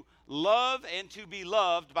raised to love and to be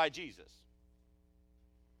loved by Jesus.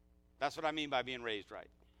 That's what I mean by being raised right.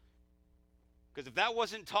 Because if that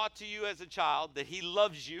wasn't taught to you as a child, that he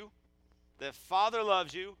loves you, that Father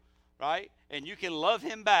loves you, right, and you can love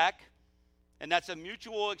him back, and that's a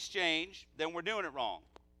mutual exchange, then we're doing it wrong.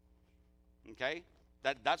 Okay?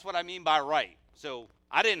 That's what I mean by right. So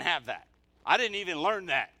I didn't have that. I didn't even learn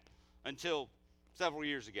that until several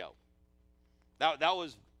years ago. That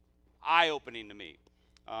was eye-opening to me,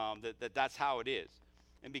 that's how it is.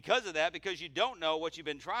 And because of that, because you don't know, what you've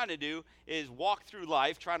been trying to do is walk through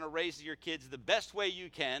life trying to raise your kids the best way you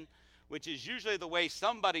can, which is usually the way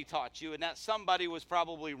somebody taught you, and that somebody was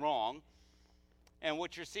probably wrong. And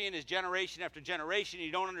what you're seeing is generation after generation,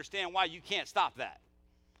 you don't understand why you can't stop that,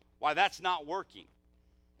 why that's not working.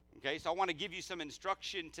 Okay, so I want to give you some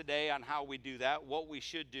instruction today on how we do that, what we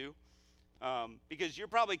should do, because you're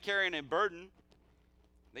probably carrying a burden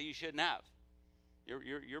that you shouldn't have.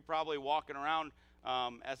 You're probably walking around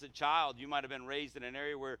as a child. You might have been raised in an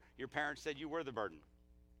area where your parents said you were the burden,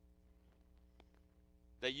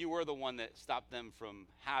 that you were the one that stopped them from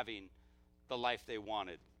having the life they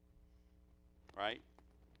wanted, right?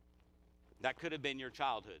 That could have been your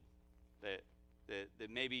childhood, that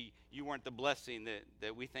maybe you weren't the blessing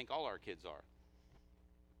that we think all our kids are.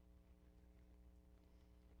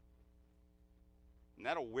 And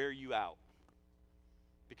that'll wear you out.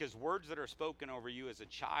 Because words that are spoken over you as a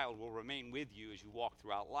child will remain with you as you walk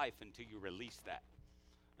throughout life until you release that,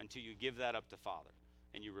 until you give that up to Father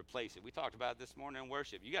and you replace it. We talked about it this morning in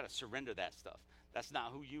worship. You got to surrender that stuff. That's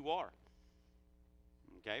not who you are.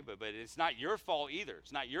 Okay, but it's not your fault either.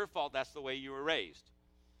 It's not your fault that's the way you were raised.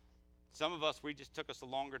 Some of us, we just took us a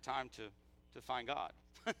longer time to find God.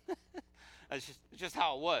 It's just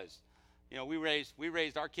how it was. You know, we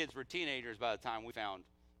raised our kids were teenagers by the time we found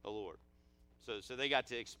the Lord. So they got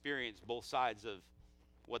to experience both sides of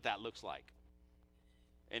what that looks like.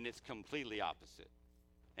 And it's completely opposite.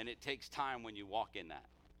 And it takes time when you walk in that.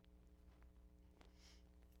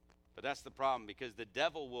 But that's the problem, because the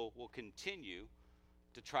devil will continue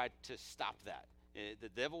to try to stop that. The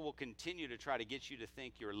devil will continue to try to get you to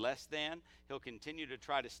think you're less than. He'll continue to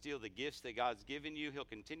try to steal the gifts that God's given you. He'll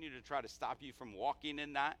continue to try to stop you from walking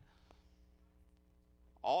in that.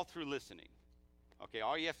 All through listening. Okay,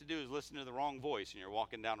 all you have to do is listen to the wrong voice and you're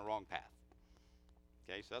walking down the wrong path.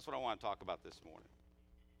 Okay, so that's what I want to talk about this morning.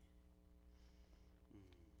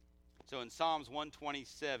 So in Psalms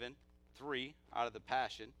 127:3 out of the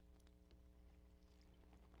Passion.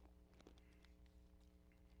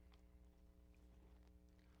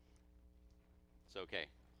 It's okay.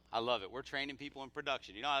 I love it. We're training people in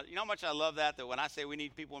production. You know how much I love that when I say we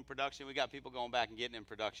need people in production, we got people going back and getting in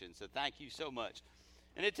production. So thank you so much.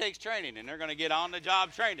 And it takes training, and they're going to get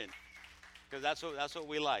on-the-job training because that's what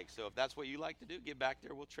we like. So if that's what you like to do, get back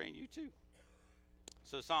there. We'll train you too.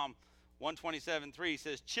 So Psalm 127:3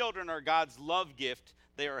 says, "Children are God's love gift.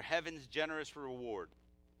 They are heaven's generous reward."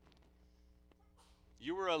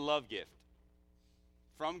 You were a love gift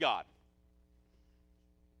from God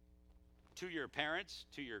to your parents,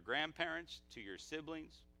 to your grandparents, to your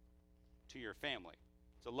siblings, to your family.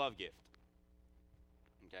 It's a love gift.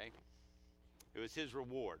 Okay? It was his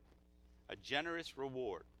reward, a generous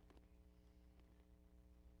reward.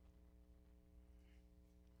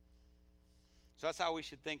 So that's how we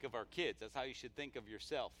should think of our kids. That's how you should think of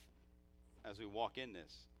yourself as we walk in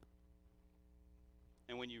this.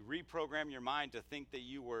 And when you reprogram your mind to think that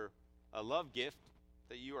you were a love gift,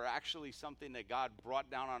 that you are actually something that God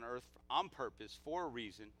brought down on earth on purpose for a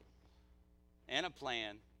reason and a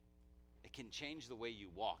plan, it can change the way you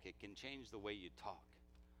walk. It can change the way you talk.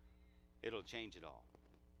 It'll change it all.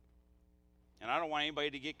 And I don't want anybody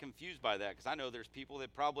to get confused by that, because I know there's people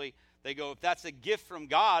that probably, they go, if that's a gift from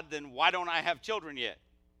God, then why don't I have children yet?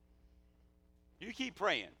 You keep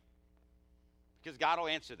praying, because God will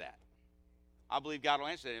answer that. I believe God will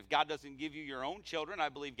answer that. If God doesn't give you your own children, I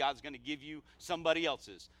believe God's going to give you somebody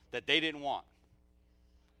else's that they didn't want.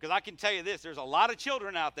 Because I can tell you this, there's a lot of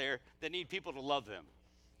children out there that need people to love them.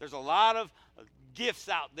 There's a lot of gifts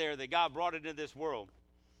out there that God brought into this world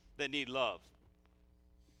that need love.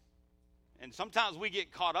 And sometimes we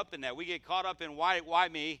get caught up in that. We get caught up in why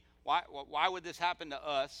me? Why would this happen to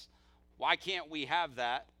us? Why can't we have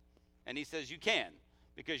that? And he says you can.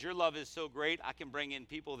 Because your love is so great, I can bring in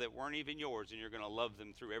people that weren't even yours, and you're going to love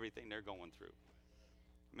them through everything they're going through.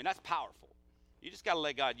 I mean, that's powerful. You just got to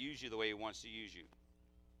let God use you the way he wants to use you.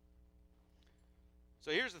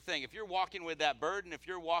 So here's the thing. If you're walking with that burden, if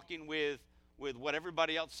you're walking with what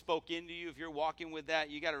everybody else spoke into you, if you're walking with that,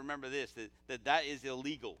 you got to remember this, that is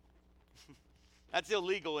illegal. That's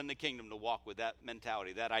illegal in the kingdom to walk with that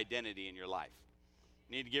mentality, that identity in your life.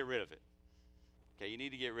 You need to get rid of it. Okay, you need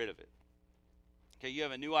to get rid of it. Okay, you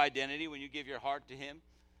have a new identity when you give your heart to him.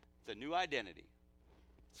 It's a new identity.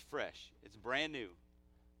 It's fresh. It's brand new.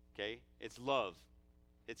 Okay, it's love.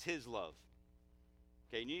 It's his love.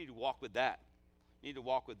 Okay, you need to walk with that. You need to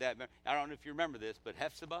walk with that. I don't know if you remember this, but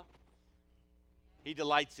Hephzibah, he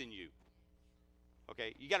delights in you.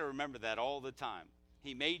 Okay, you got to remember that all the time.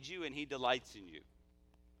 He made you and he delights in you.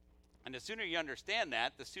 And the sooner you understand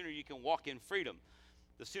that, the sooner you can walk in freedom.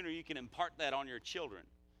 The sooner you can impart that on your children.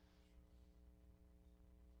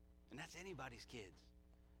 And that's anybody's kids.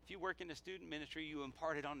 If you work in the student ministry, you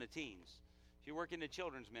impart it on the teens. If you work in the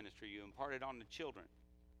children's ministry, you impart it on the children.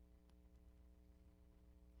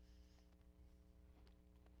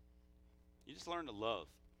 You just learn to love.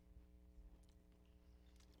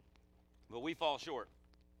 But we fall short.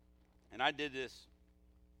 And I did this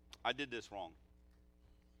wrong.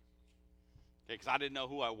 Okay, because I didn't know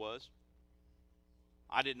who I was.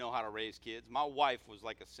 I didn't know how to raise kids. My wife was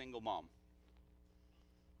like a single mom.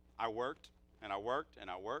 I worked, and I worked, and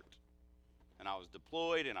I worked. And I was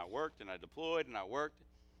deployed, and I worked, and I deployed, and I worked.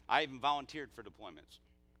 I even volunteered for deployments.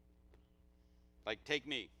 Like, take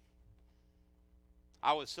me.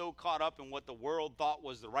 I was so caught up in what the world thought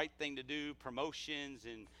was the right thing to do, promotions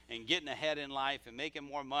and getting ahead in life and making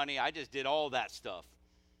more money. I just did all that stuff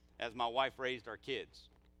as my wife raised our kids.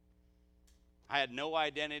 I had no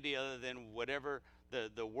identity other than whatever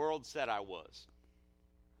the world said I was,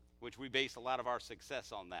 which we base a lot of our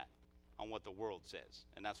success on that, on what the world says.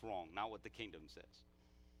 And that's wrong, not what the kingdom says.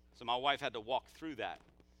 So my wife had to walk through that.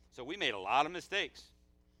 So we made a lot of mistakes.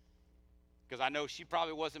 Because I know she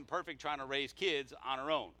probably wasn't perfect trying to raise kids on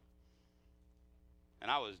her own.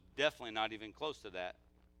 And I was definitely not even close to that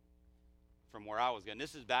from where I was going.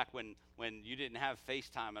 This is back when you didn't have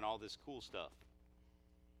FaceTime and all this cool stuff.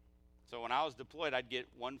 So when I was deployed, I'd get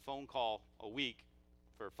one phone call a week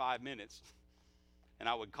for 5 minutes. And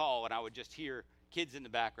I would call, and I would just hear kids in the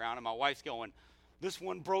background. And my wife's going, this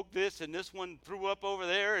one broke this, and this one threw up over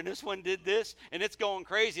there, and this one did this. And it's going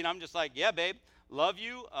crazy. And I'm just like, yeah, babe. Love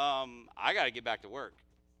you. I got to get back to work.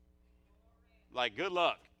 Like, good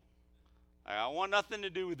luck. I want nothing to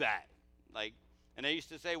do with that. Like, and they used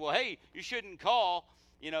to say, well, hey, you shouldn't call.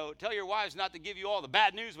 Tell your wives not to give you all the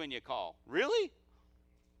bad news when you call. Really?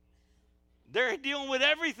 They're dealing with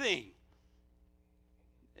everything.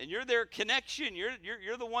 And you're their connection.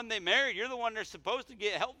 You're the one they married. You're the one they're supposed to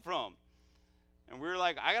get help from. And we were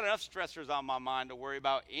like, I got enough stressors on my mind to worry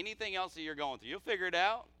about anything else that you're going through. You'll figure it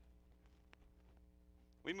out.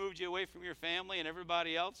 We moved you away from your family and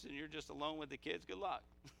everybody else, and you're just alone with the kids. Good luck.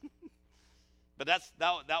 But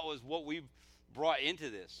that was what we brought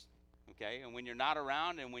into this, okay? And when you're not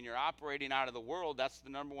around and when you're operating out of the world, that's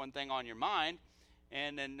the number one thing on your mind.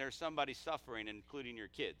 And then there's somebody suffering, including your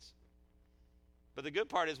kids. But the good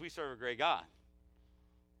part is we serve a great God.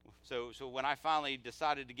 So when I finally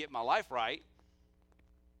decided to get my life right,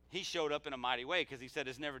 he showed up in a mighty way because he said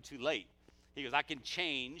it's never too late. He goes, I can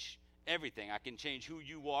change everything. I can change who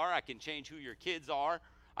you are. I can change who your kids are.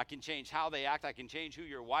 I can change how they act. I can change who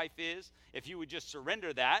your wife is. If you would just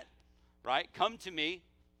surrender that, right? Come to me.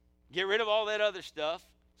 Get rid of all that other stuff.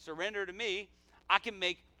 Surrender to me. I can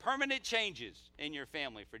make permanent changes in your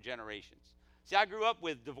family for generations. See, I grew up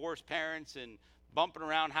with divorced parents and bumping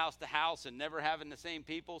around house to house and never having the same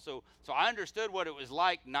people. So I understood what it was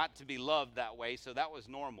like not to be loved that way. So that was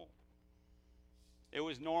normal. It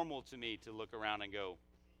was normal to me to look around and go,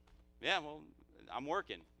 yeah, well, I'm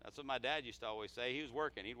working. That's what my dad used to always say. He was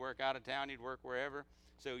working. He'd work out of town. He'd work wherever.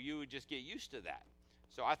 So you would just get used to that.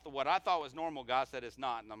 So what I thought was normal, God said it's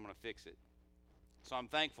not, and I'm going to fix it. So I'm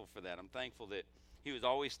thankful for that. I'm thankful that he was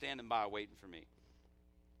always standing by waiting for me.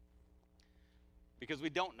 Because we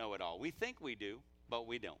don't know it all. We think we do, but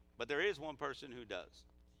we don't. But there is one person who does.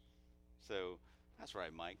 So that's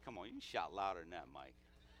right, Mike. Come on, you can shout louder than that, Mike.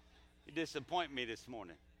 You disappoint me this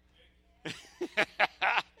morning.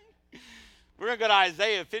 We're going to go to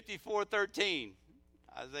Isaiah 54:13.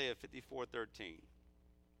 Isaiah 54:13. It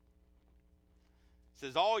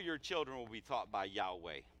says, all your children will be taught by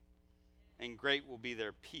Yahweh, and great will be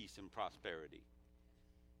their peace and prosperity.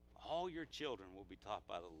 All your children will be taught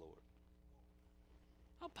by the Lord.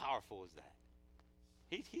 How powerful is that?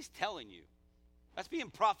 He's telling you. That's being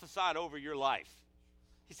prophesied over your life.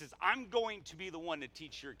 He says, I'm going to be the one to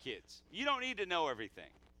teach your kids. You don't need to know everything.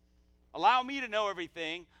 Allow me to know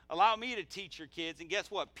everything. Allow me to teach your kids. And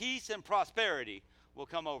guess what? Peace and prosperity will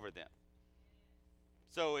come over them.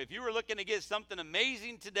 So if you were looking to get something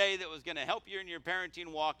amazing today that was going to help you in your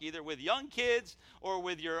parenting walk, either with young kids or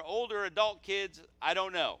with your older adult kids, I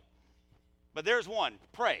don't know. But there's one.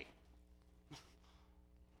 Pray.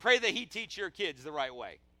 Pray that he teach your kids the right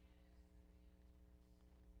way.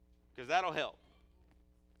 Because that'll help.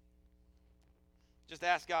 Just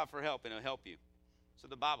ask God for help and he'll help you. So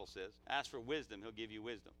the Bible says, ask for wisdom, he'll give you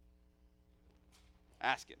wisdom.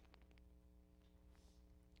 Ask him.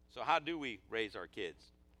 So how do we raise our kids?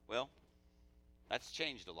 Well, that's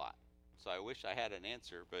changed a lot. So I wish I had an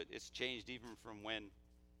answer, but it's changed even from when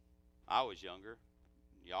I was younger.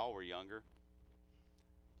 Y'all were younger.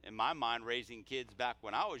 In my mind, raising kids back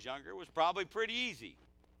when I was younger was probably pretty easy.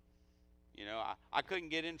 You know, I couldn't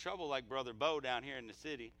get in trouble like Brother Bo down here in the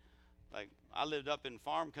city. Like, I lived up in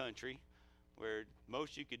farm country where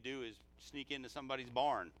most you could do is sneak into somebody's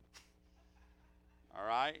barn. All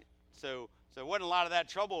right? So there wasn't a lot of that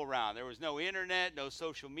trouble around. There was no internet, no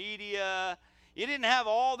social media. You didn't have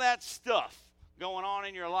all that stuff going on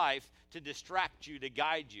in your life to distract you, to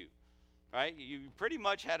guide you. Right? You pretty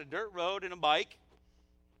much had a dirt road and a bike.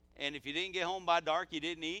 And if you didn't get home by dark, you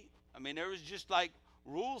didn't eat. I mean, there was just like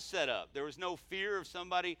rules set up. There was no fear of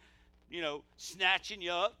somebody, snatching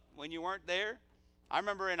you up when you weren't there. I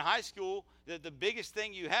remember in high school that the biggest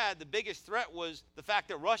thing you had, the biggest threat was the fact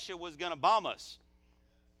that Russia was going to bomb us.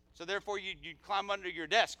 So therefore, you'd climb under your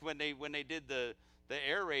desk when they did the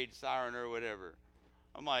air raid siren or whatever.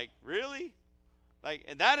 I'm like, really? Like,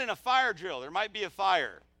 and that in a fire drill. There might be a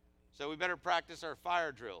fire. So we better practice our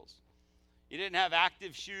fire drills. You didn't have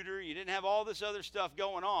active shooter. You didn't have all this other stuff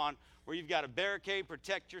going on where you've got to barricade,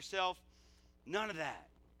 protect yourself. None of that.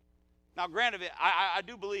 Now, granted, I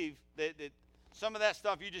do believe that some of that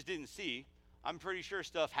stuff you just didn't see. I'm pretty sure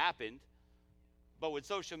stuff happened. But with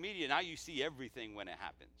social media, now you see everything when it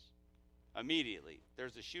happens. Immediately.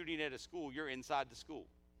 There's a shooting at a school, you're inside the school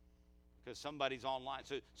because somebody's online.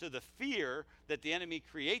 So the fear that the enemy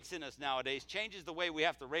creates in us nowadays changes the way we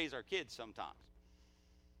have to raise our kids sometimes.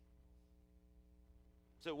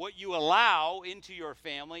 So what you allow into your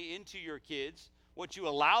family, into your kids, what you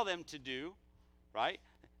allow them to do, right,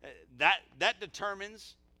 that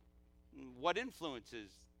determines what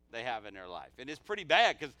influences they have in their life. And it's pretty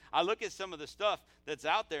bad because I look at some of the stuff that's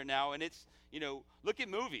out there now, and it's, look at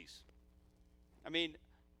movies. I mean,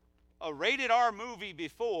 a rated R movie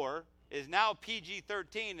before is now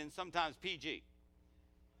PG-13 and sometimes PG.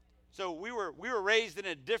 So we were raised in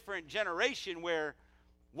a different generation where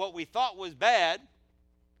what we thought was bad,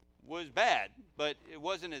 but it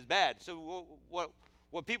wasn't as bad. So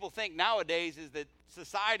what people think nowadays is that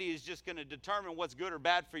society is just going to determine what's good or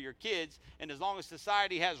bad for your kids, and as long as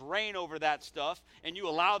society has reign over that stuff and you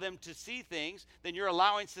allow them to see things, then you're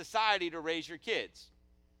allowing society to raise your kids.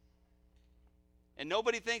 And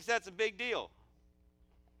nobody thinks that's a big deal.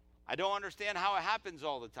 I don't understand how it happens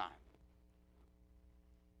all the time.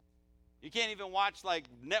 You can't even watch like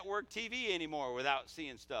network TV anymore without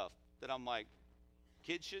seeing stuff that I'm like,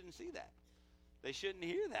 kids shouldn't see that. They shouldn't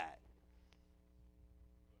hear that.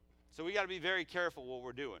 So we got to be very careful what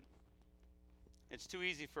we're doing. It's too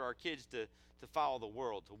easy for our kids to follow the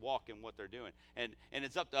world, to walk in what they're doing. And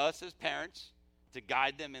it's up to us as parents to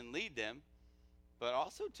guide them and lead them, but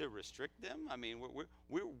also to restrict them. I mean,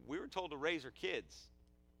 we were told to raise our kids.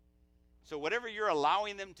 So whatever you're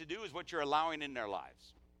allowing them to do is what you're allowing in their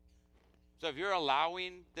lives. So if you're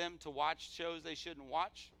allowing them to watch shows they shouldn't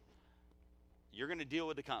watch, you're going to deal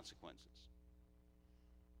with the consequences.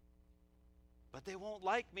 But they won't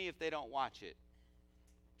like me if they don't watch it.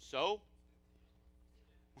 So?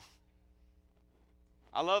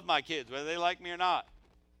 I love my kids, whether they like me or not.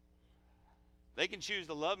 They can choose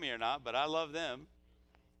to love me or not, but I love them.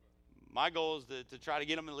 My goal is to try to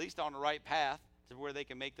get them at least on the right path to where they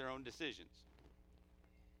can make their own decisions.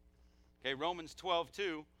 Okay, Romans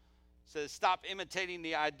 12:2 says, stop imitating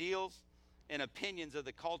the ideals and opinions of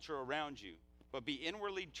the culture around you, but be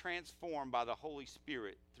inwardly transformed by the Holy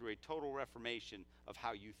Spirit through a total reformation of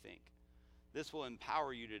how you think. This will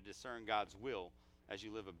empower you to discern God's will as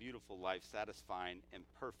you live a beautiful life, satisfying and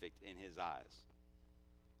perfect in his eyes.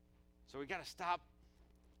 So we got to stop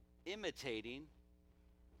imitating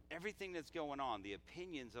everything that's going on, the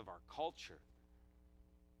opinions of our culture.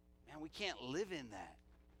 Man, we can't live in that.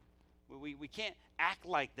 We can't act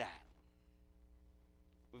like that.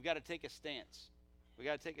 We've got to take a stance. We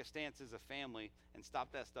got to take a stance as a family and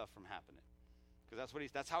stop that stuff from happening.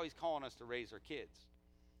 Because that's how he's calling us to raise our kids.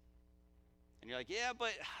 And you're like, yeah,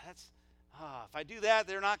 but if I do that,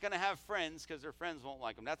 they're not going to have friends because their friends won't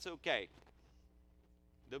like them. That's okay.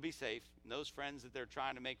 They'll be safe. And those friends that they're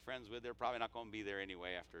trying to make friends with, they're probably not going to be there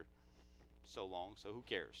anyway after so long. So who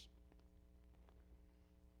cares?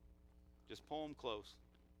 Just pull them close.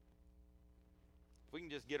 If we can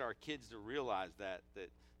just get our kids to realize that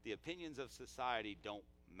the opinions of society don't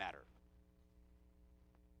matter.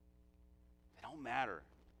 They don't matter.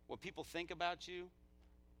 What people think about you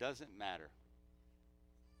doesn't matter.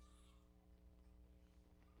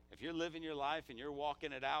 If you're living your life and you're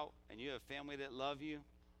walking it out and you have family that love you,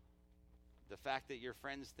 the fact that your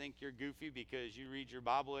friends think you're goofy because you read your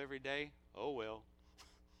Bible every day, oh well.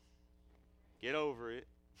 Get over it.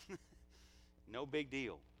 No big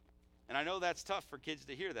deal. And I know that's tough for kids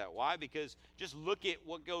to hear that. Why? Because just look at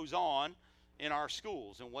what goes on in our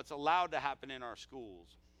schools and what's allowed to happen in our schools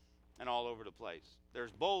and all over the place.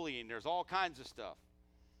 There's bullying. There's all kinds of stuff.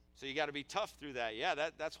 So you got to be tough through that. Yeah,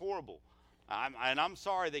 that's horrible. I'm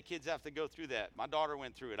sorry that kids have to go through that. My daughter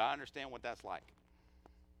went through it. I understand what that's like.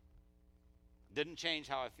 Didn't change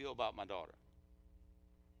how I feel about my daughter.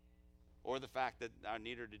 Or the fact that I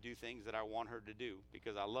need her to do things that I want her to do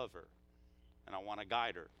because I love her and I want to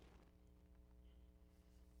guide her.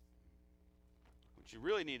 What you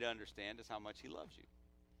really need to understand is how much he loves you.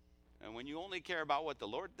 And when you only care about what the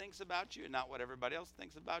Lord thinks about you and not what everybody else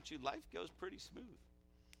thinks about you, life goes pretty smooth.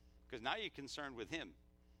 Because now you're concerned with him.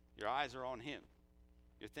 Your eyes are on him.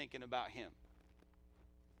 You're thinking about him.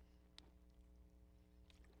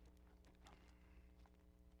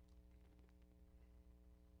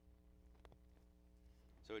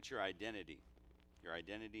 So it's your identity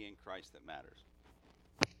in Christ that matters.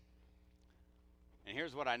 And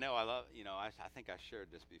here's what I know. I love, I think I shared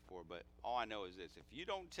this before, but all I know is this. If you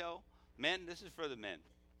don't tell men, this is for the men.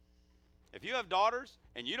 If you have daughters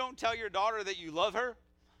and you don't tell your daughter that you love her,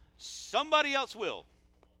 somebody else will.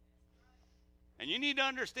 And you need to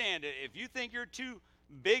understand that if you think you're too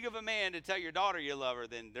big of a man to tell your daughter you love her,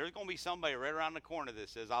 then there's going to be somebody right around the corner that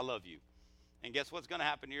says, I love you. And guess what's going to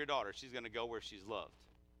happen to your daughter? She's going to go where she's loved.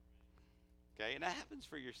 Okay? And that happens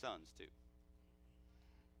for your sons too.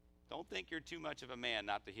 Don't think you're too much of a man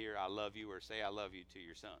not to hear I love you or say I love you to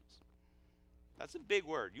your sons. That's a big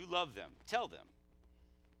word. You love them. Tell them.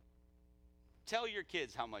 Tell your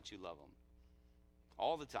kids how much you love them.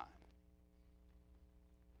 All the time.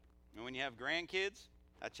 And when you have grandkids,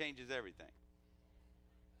 that changes everything.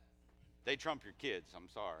 They trump your kids. I'm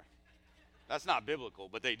sorry. That's not biblical,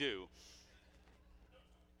 but they do.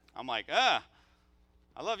 I'm like, I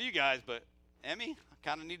love you guys, but Emmy, I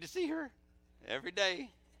kind of need to see her every day.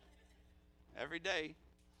 Every day.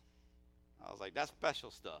 I was like, that's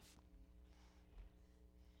special stuff.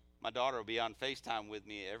 My daughter will be on FaceTime with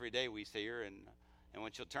me every day. We see her, and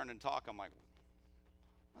when she'll turn and talk, I'm like,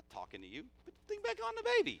 I'm not talking to you. Put the thing back on the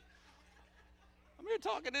baby. I'm here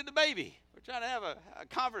talking to the baby. We're trying to have a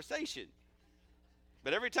conversation.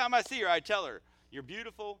 But every time I see her, I tell her, you're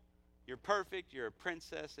beautiful, you're perfect, you're a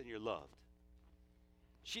princess, and you're loved.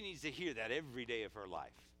 She needs to hear that every day of her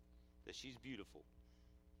life, that she's beautiful,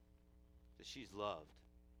 that she's loved,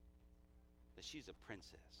 that she's a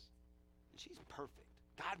princess, and she's perfect.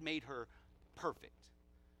 God made her perfect.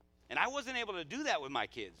 And I wasn't able to do that with my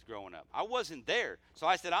kids growing up. I wasn't there. So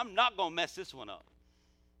I said, I'm not going to mess this one up.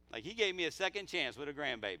 Like, he gave me a second chance with a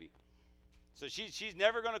grandbaby. So she's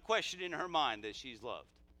never going to question in her mind that she's loved.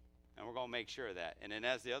 And we're going to make sure of that. And then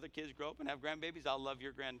as the other kids grow up and have grandbabies, I'll love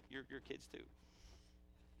your kids too.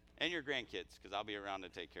 And your grandkids, because I'll be around to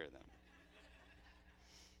take care of them.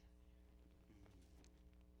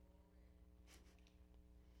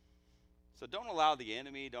 So don't allow the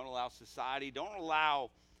enemy, don't allow society, don't allow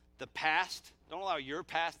the past, don't allow your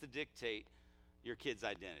past to dictate your kid's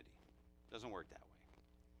identity. It doesn't work that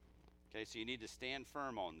way. Okay, so you need to stand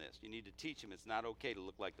firm on this. You need to teach them it's not okay to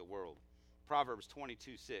look like the world. Proverbs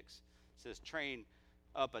 22:6 says, train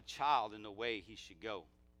up a child in the way he should go,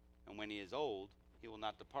 and when he is old, he will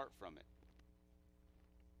not depart from it.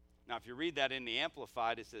 Now, if you read that in the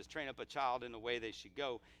Amplified, it says, train up a child in the way they should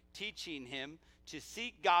go, teaching him to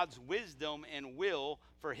seek God's wisdom and will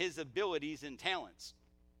for his abilities and talents.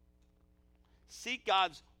 Seek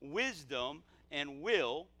God's wisdom and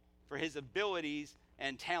will for his abilities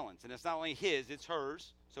and talents. And it's not only his, it's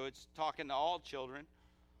hers. So it's talking to all children.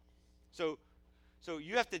 So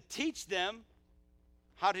you have to teach them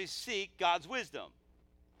how to seek God's wisdom.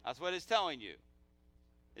 That's what it's telling you.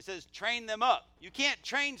 It says train them up. You can't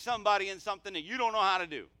train somebody in something that you don't know how to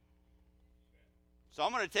do. So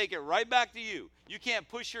I'm going to take it right back to you. You can't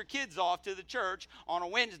push your kids off to the church on a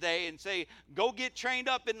Wednesday and say, go get trained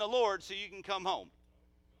up in the Lord so you can come home.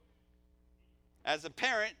 As a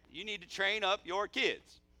parent, you need to train up your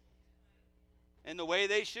kids in the way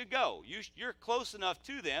they should go. You're close enough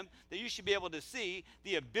to them that you should be able to see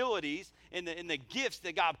the abilities and the gifts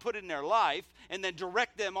that God put in their life and then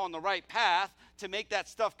direct them on the right path to make that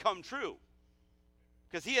stuff come true.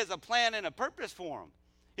 Because he has a plan and a purpose for them.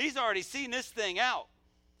 He's already seen this thing out.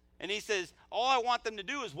 And he says, all I want them to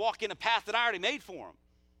do is walk in a path that I already made for them.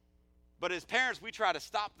 But as parents, we try to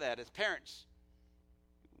stop that. As parents,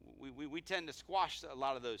 we tend to squash a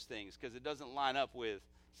lot of those things because it doesn't line up with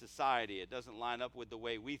society. It doesn't line up with the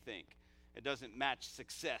way we think. It doesn't match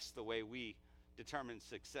success the way we determine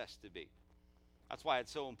success to be. That's why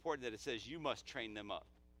it's so important that it says you must train them up.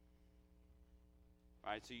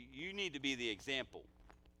 Right? So you need to be the example.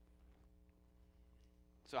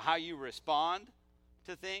 So how you respond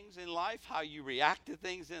to things in life, how you react to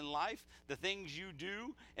things in life, the things you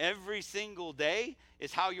do every single day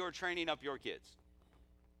is how you're training up your kids.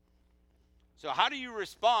 So how do you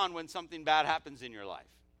respond when something bad happens in your life?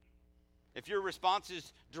 If your response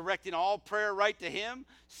is directing all prayer right to him,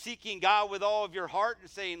 seeking God with all of your heart and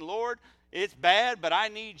saying, Lord, it's bad, but I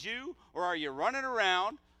need you, or are you running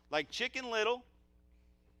around like Chicken Little,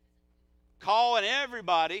 calling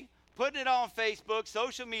everybody, putting it on Facebook,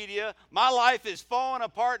 social media, my life is falling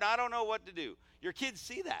apart and I don't know what to do? Your kids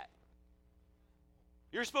see that.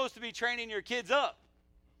 You're supposed to be training your kids up.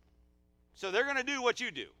 So they're going to do what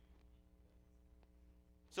you do.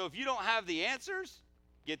 So if you don't have the answers,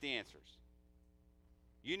 get the answers.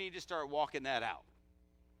 You need to start walking that out.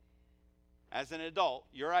 As an adult,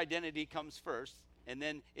 your identity comes first, and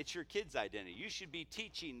then it's your kids' identity. You should be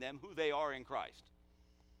teaching them who they are in Christ.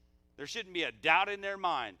 There shouldn't be a doubt in their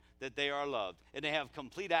mind that they are loved, and they have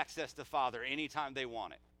complete access to Father anytime they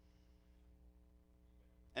want it.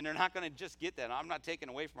 And they're not going to just get that. I'm not taking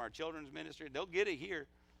away from our children's ministry. They'll get it here,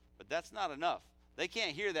 but that's not enough. They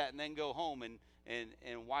can't hear that and then go home and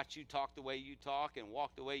watch you talk the way you talk and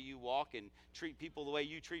walk the way you walk and treat people the way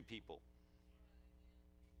you treat people.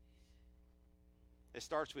 It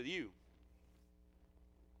starts with you.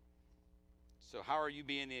 So how are you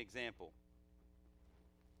being the example?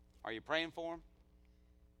 Are you praying for them?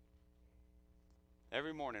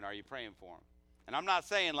 Every morning, are you praying for them? And I'm not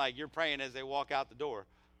saying like you're praying as they walk out the door.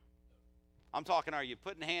 I'm talking, are you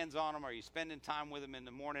putting hands on them? Are you spending time with them in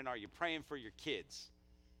the morning? Are you praying for your kids?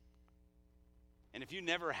 And if you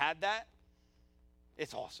never had that,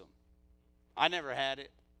 it's awesome. I never had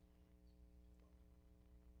it.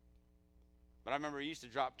 But I remember I used to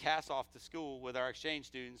drop Cass off to school with our exchange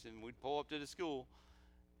students, and we'd pull up to the school,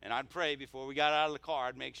 and I'd pray before we got out of the car.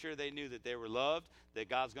 I'd make sure they knew that they were loved, that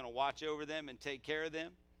God's going to watch over them and take care of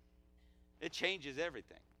them. It changes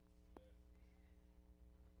everything.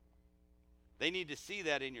 They need to see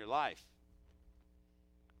that in your life.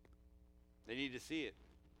 They need to see it.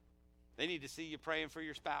 They need to see you praying for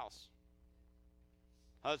your spouse.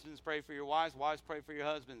 Husbands, pray for your wives. Wives, pray for your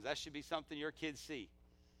husbands. That should be something your kids see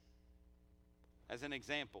as an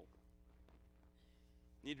example.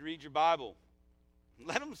 You need to read your Bible.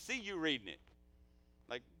 Let them see you reading it.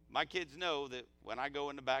 Like, my kids know that when I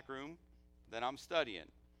go in the back room, that I'm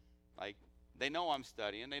studying. Like, they know I'm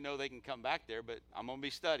studying. They know they can come back there, but I'm going to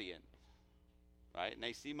be studying. Right? And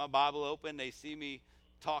they see my Bible open. They see me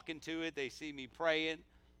talking to it. They see me praying.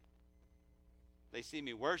 They see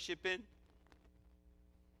me worshiping.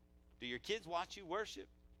 Do your kids watch you worship?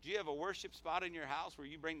 Do you have a worship spot in your house where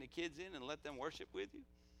you bring the kids in and let them worship with you?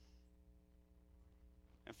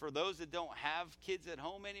 And for those that don't have kids at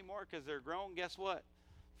home anymore because they're grown, guess what?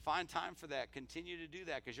 Find time for that. Continue to do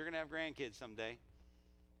that because you're going to have grandkids someday.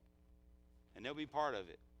 And they'll be part of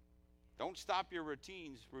it. Don't stop your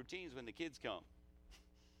routines when the kids come.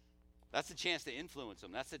 That's a chance to influence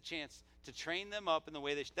them. That's a chance to train them up in the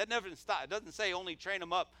way they should. That never stop. It doesn't say only train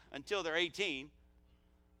them up until they're 18.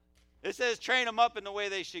 It says train them up in the way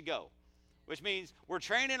they should go, which means we're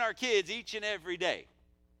training our kids each and every day.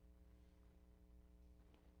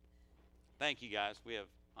 Thank you, guys. We have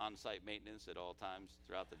on-site maintenance at all times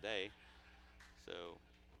throughout the day. So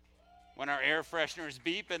when our air fresheners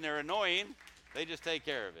beep and they're annoying, they just take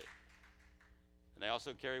care of it. And they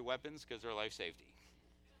also carry weapons because they're life safety.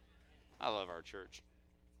 I love our church.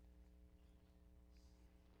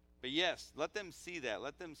 But yes, let them see that.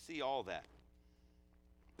 Let them see all that.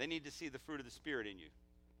 They need to see the fruit of the Spirit in you.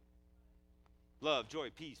 Love, joy,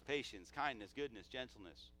 peace, patience, kindness, goodness,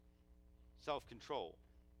 gentleness, self-control.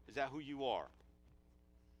 Is that who you are?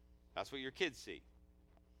 That's what your kids see.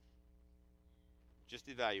 Just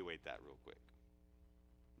evaluate that real quick.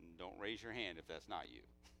 And don't raise your hand if that's not you.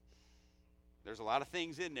 There's a lot of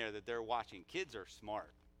things in there that they're watching. Kids are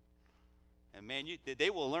smart. And man, they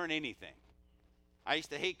will learn anything. I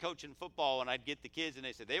used to hate coaching football, and I'd get the kids, and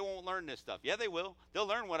they said, they won't learn this stuff. Yeah, they will. They'll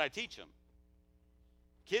learn what I teach them.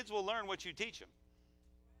 Kids will learn what you teach them.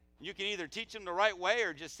 You can either teach them the right way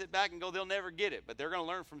or just sit back and go, they'll never get it. But they're going to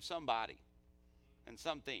learn from somebody and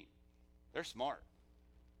something. They're smart.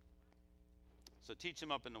 So teach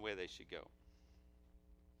them up in the way they should go.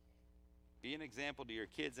 Be an example to your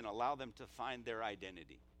kids and allow them to find their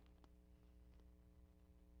identity.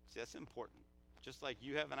 See, that's important. Just like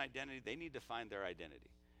you have an identity, they need to find their identity.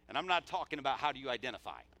 And I'm not talking about how do you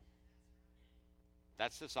identify.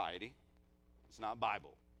 That's society. It's not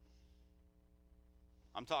Bible.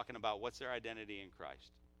 I'm talking about what's their identity in Christ.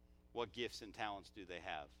 What gifts and talents do they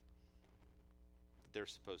have that they're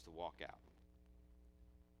supposed to walk out?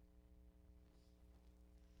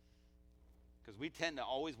 Because we tend to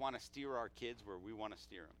always want to steer our kids where we want to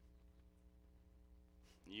steer them.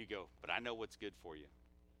 And you go, but I know what's good for you.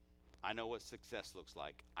 I know what success looks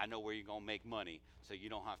like. I know where you're going to make money so you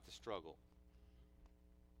don't have to struggle.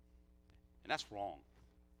 And that's wrong.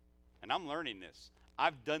 And I'm learning this.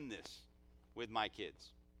 I've done this with my kids.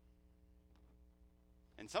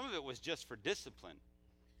 And some of it was just for discipline.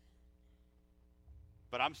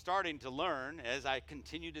 But I'm starting to learn as I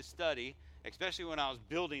continue to study, especially when I was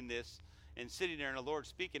building this and sitting there and the Lord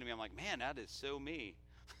speaking to me. I'm like, man, that is so me.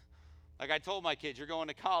 Like I told my kids, you're going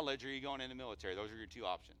to college or you're going in the military. Those are your two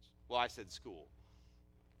options. Well, I said school.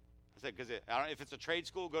 I said, because if it's a trade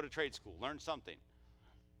school, go to trade school. Learn something.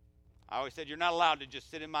 I always said, you're not allowed to just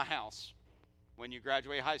sit in my house when you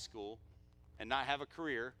graduate high school and not have a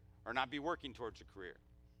career or not be working towards a career.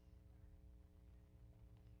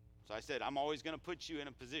 So I said, I'm always going to put you in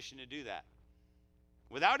a position to do that.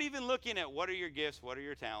 Without even looking at what are your gifts, what are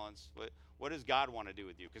your talents, what does God want to do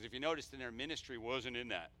with you? Because if you noticed in their ministry wasn't in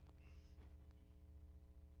that.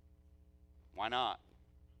 Why not?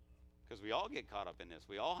 Because we all get caught up in this.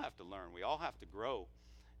 We all have to learn. We all have to grow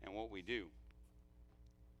in what we do.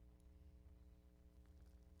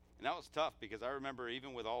 And that was tough because I remember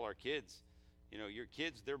even with all our kids, you know, your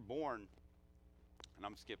kids, they're born, and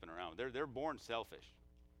I'm skipping around, they're born selfish.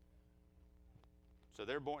 So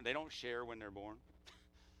they're born, they don't share when they're born.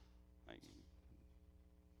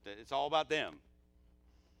 It's all about them,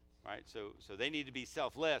 right? So they need to be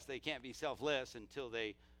selfless. They can't be selfless until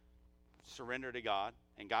they surrender to God,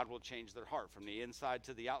 and God will change their heart from the inside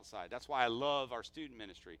to the outside. That's why I love our student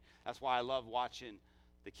ministry. That's why I love watching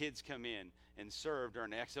the kids come in and serve during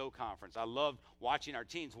the XO conference. I love watching our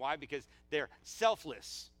teens. Why? Because they're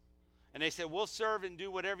selfless. And they said, we'll serve and do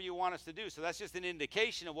whatever you want us to do. So that's just an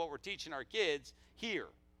indication of what we're teaching our kids here.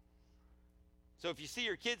 So if you see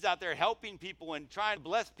your kids out there helping people and trying to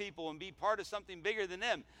bless people and be part of something bigger than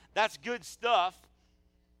them, that's good stuff.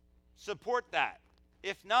 Support that.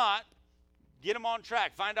 If not, get them on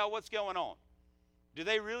track. Find out what's going on. Do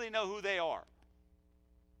they really know who they are?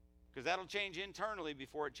 Because that'll change internally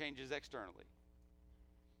before it changes externally.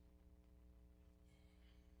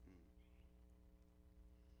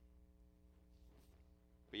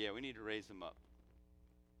 But yeah, we need to raise them up.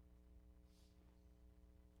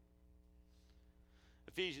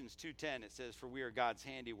 Ephesians 2:10, it says, for we are God's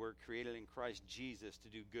handiwork, created in Christ Jesus to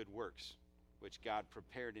do good works, which God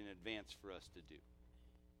prepared in advance for us to do.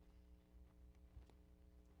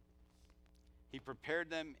 He prepared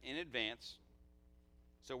them in advance.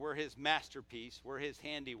 So we're his masterpiece. We're his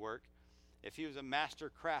handiwork. If he was a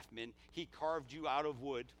master craftsman, he carved you out of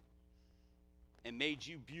wood and made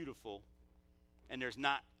you beautiful. And there's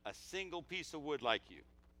not a single piece of wood like you.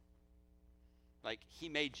 Like he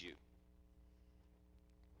made you.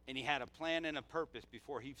 And he had a plan and a purpose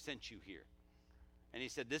before he sent you here. And he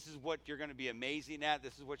said, this is what you're going to be amazing at.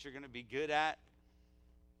 This is what you're going to be good at.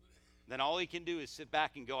 Then all he can do is sit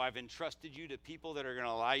back and go, I've entrusted you to people that are going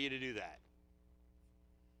to allow you to do that.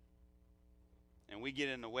 And we get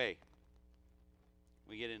in the way.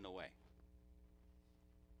 We get in the way.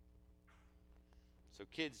 So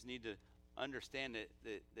kids need to understand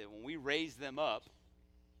that when we raise them up,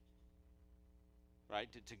 right,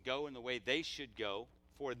 to go in the way they should go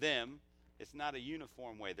for them, it's not a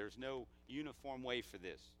uniform way. There's no uniform way for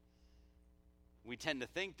this. We tend to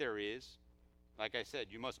think there is. Like I said,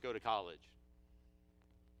 you must go to college.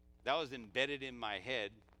 That was embedded in my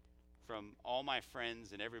head from all my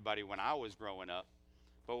friends and everybody when I was growing up.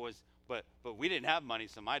 But we didn't have money,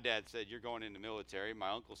 so my dad said, you're going in the military. My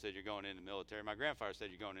uncle said, you're going in the military. My grandfather said,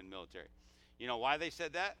 you're going in the military. You know why they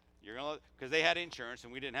said that? Because they had insurance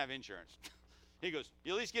and we didn't have insurance. He goes,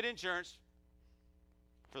 you at least get insurance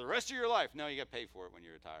for the rest of your life. No, you got to pay for it when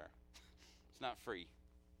you retire. It's not free.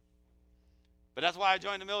 But that's why I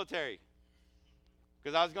joined the military,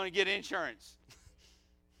 because I was going to get insurance.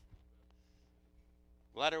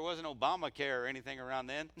 Glad there wasn't Obamacare or anything around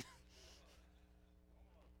then.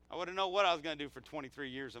 I wouldn't know what I was going to do for 23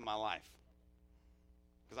 years of my life,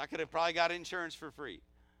 because I could have probably got insurance for free.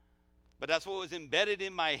 But that's what was embedded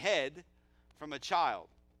in my head from a child.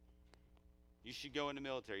 You should go in the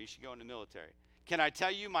military. You should go in the military. Can I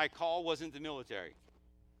tell you my call wasn't the military?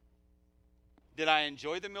 Did I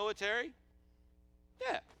enjoy the military?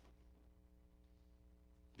 Yeah.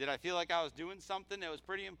 Did I feel like I was doing something that was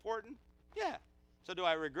pretty important? Yeah. So do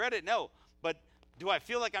I regret it? No. But do I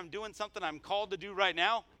feel like I'm doing something I'm called to do right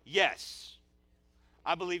now? Yes.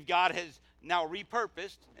 I believe God has now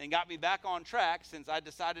repurposed and got me back on track since I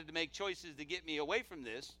decided to make choices to get me away from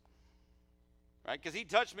this. Right? Because he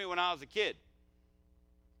touched me when I was a kid.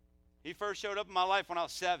 He first showed up in my life when I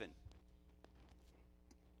was 7.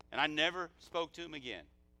 And I never spoke to him again.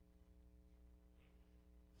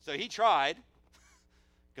 So he tried,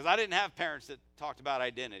 because I didn't have parents that talked about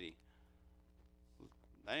identity.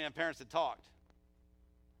 I didn't have parents that talked.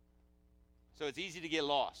 So it's easy to get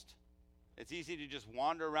lost. It's easy to just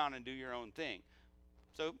wander around and do your own thing.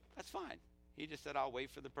 So that's fine. He just said, I'll wait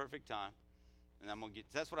for the perfect time. And I'm going to get,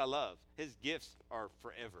 that's what I love. His gifts are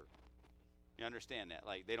forever. You understand that?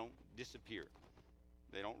 Like, they don't disappear.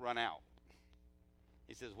 They don't run out.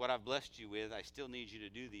 He says, what I've blessed you with, I still need you to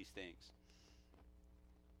do these things.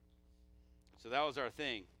 So that was our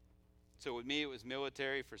thing. So with me, it was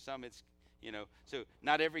military. For some, it's, so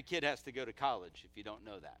not every kid has to go to college, if you don't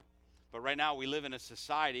know that. But right now, we live in a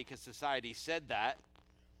society, because society said that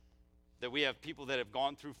we have people that have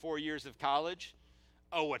gone through 4 years of college,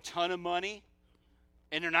 owe a ton of money,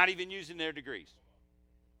 and they're not even using their degrees.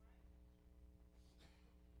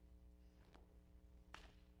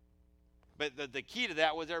 But the key to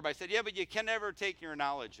that was everybody said, yeah, but you can never take your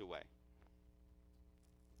knowledge away.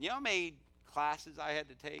 You know how many classes I had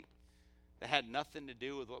to take that had nothing to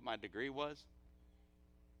do with what my degree was?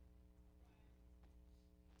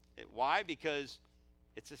 Why? Because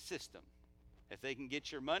it's a system. If they can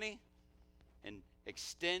get your money and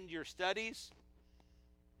extend your studies,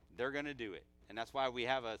 they're going to do it. And that's why we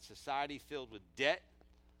have a society filled with debt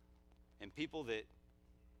and people that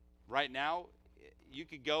right now, you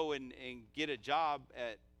could go and get a job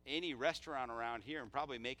at any restaurant around here and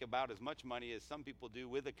probably make about as much money as some people do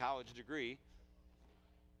with a college degree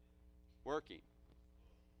working.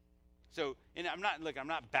 So, and I'm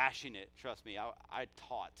not bashing it, trust me. I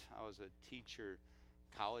taught. I was a teacher,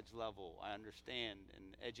 college level. I understand. And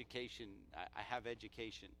education, I have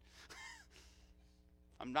education.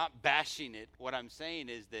 I'm not bashing it. What I'm saying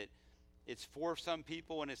is that it's for some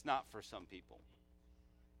people and it's not for some people.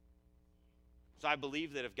 So I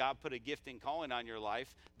believe that if God put a gift and calling on your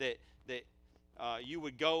life, that you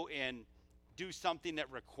would go and do something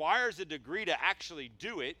that requires a degree to actually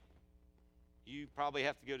do it, you probably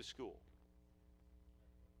have to go to school.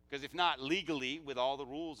 Because if not, legally, with all the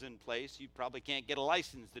rules in place, you probably can't get a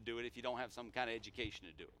license to do it if you don't have some kind of education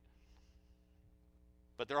to do it.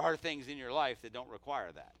 But there are things in your life that don't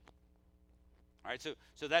require that. All right,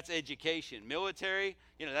 so that's education. Military,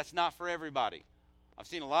 that's not for everybody. I've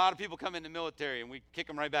seen a lot of people come in the military and we kick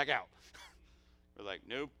them right back out. We're like,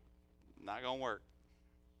 nope, not going to work.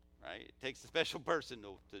 Right? It takes a special person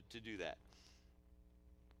to do that.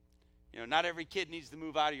 Not every kid needs to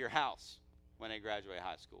move out of your house when they graduate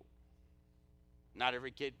high school. Not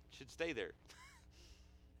every kid should stay there.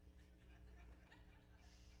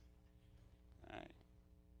 All right.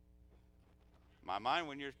 In my mind,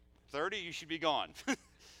 when you're 30, you should be gone. I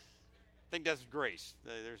think that's grace.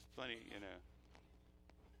 There's plenty,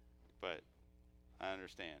 But I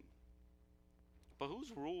understand. But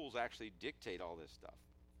whose rules actually dictate all this stuff?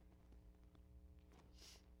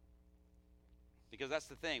 Because that's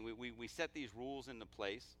the thing. We set these rules into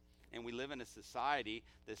place, and we live in a society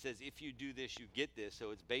that says if you do this, you get this.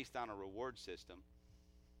 So it's based on a reward system.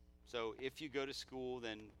 So if you go to school,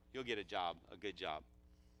 then you'll get a job, a good job.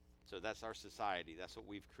 So that's our society. That's what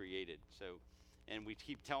we've created. So, and we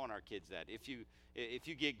keep telling our kids that if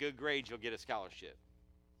you get good grades, you'll get a scholarship.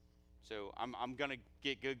 So I'm going to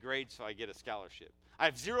get good grades, so I get a scholarship. I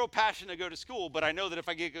have zero passion to go to school, but I know that if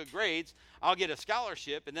I get good grades, I'll get a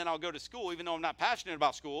scholarship, and then I'll go to school, even though I'm not passionate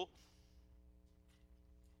about school.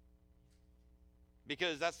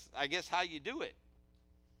 Because that's, I guess, how you do it.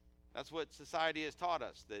 That's what society has taught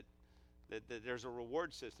us, that there's a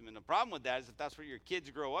reward system. And the problem with that is if that's what your kids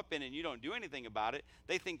grow up in and you don't do anything about it,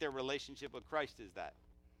 they think their relationship with Christ is that.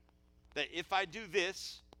 That if I do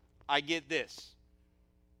this, I get this.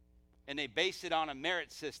 And they base it on a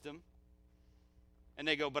merit system. And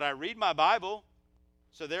they go, but I read my Bible,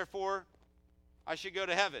 so therefore I should go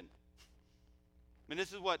to heaven. I mean,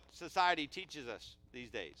 this is what society teaches us these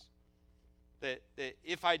days. That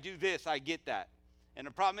if I do this, I get that. And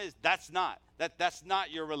the problem is that's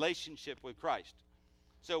not your relationship with Christ.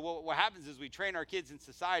 So what happens is we train our kids in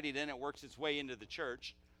society, then it works its way into the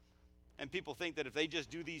church. And people think that if they just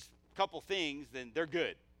do these couple things, then they're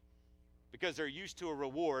good. Because they're used to a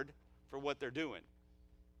reward for what they're doing.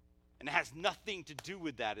 And it has nothing to do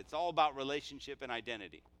with that. It's all about relationship and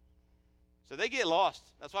identity. So they get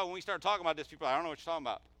lost. That's why when we start talking about this, people are like, I don't know what you're talking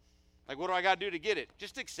about. Like, what do I got to do to get it?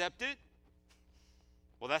 Just accept it.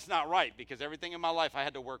 Well, that's not right, because everything in my life I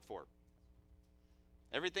had to work for.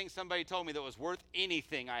 Everything somebody told me that was worth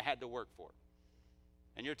anything I had to work for.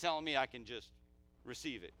 And you're telling me I can just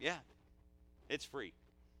receive it. Yeah, it's free.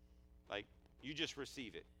 Like, you just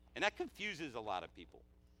receive it. And that confuses a lot of people.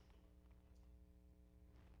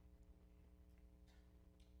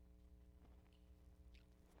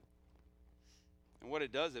 And what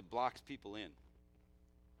it does, it blocks people in.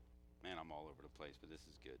 Man, I'm all over the place, but this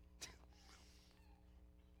is good.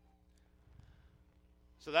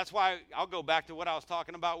 So that's why I'll go back to what I was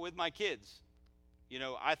talking about with my kids. You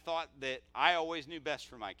know, I thought that I always knew best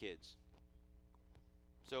for my kids.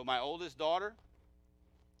 So my oldest daughter,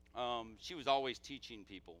 she was always teaching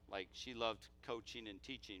people. Like, she loved coaching and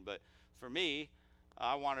teaching. But for me,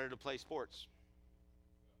 I wanted her to play sports.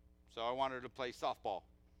 So I wanted her to play softball.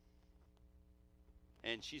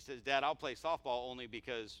 And she says, Dad, I'll play softball only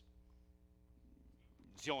because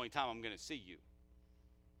it's the only time I'm going to see you.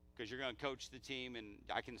 Because you're going to coach the team, and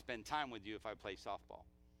I can spend time with you if I play softball.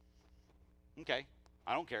 Okay,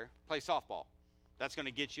 I don't care. Play softball. That's going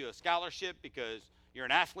to get you a scholarship because you're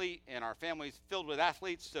an athlete, and our family's filled with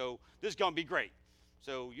athletes, so this is going to be great.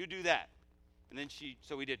 So you do that. And then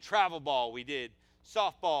so we did travel ball, we did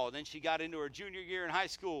softball. Then she got into her junior year in high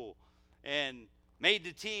school and made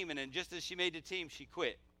the team, and then just as she made the team, she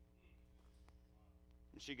quit.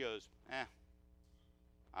 And she goes, I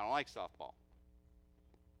don't like softball.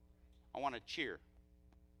 I want to cheer.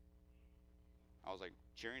 I was like,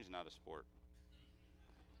 cheering's not a sport.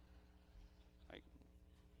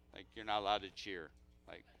 Like you're not allowed to cheer.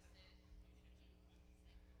 Like,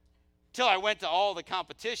 till I went to all the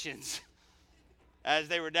competitions as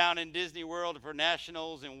they were down in Disney World for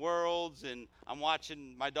nationals and worlds, and I'm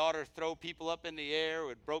watching my daughter throw people up in the air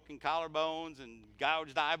with broken collarbones and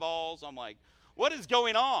gouged eyeballs. I'm like, what is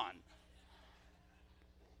going on?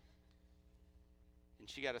 And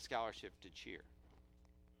she got a scholarship to cheer,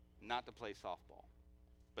 not to play softball.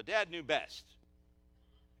 But Dad knew best,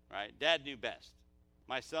 right? Dad knew best.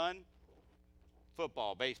 My son,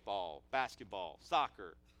 football, baseball, basketball,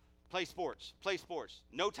 soccer, play sports.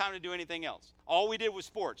 No time to do anything else. All we did was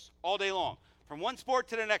sports all day long, from one sport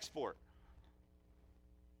to the next sport.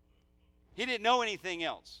 He didn't know anything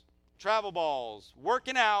else. Travel balls,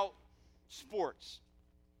 working out, sports.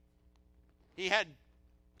 He had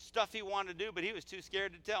stuff he wanted to do, but he was too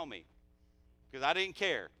scared to tell me because I didn't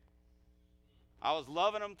care. I was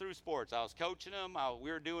loving him through sports. I was coaching him. We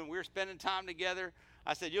were spending time together.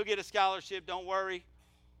 I said, you'll get a scholarship, don't worry.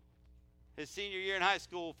 His senior year in high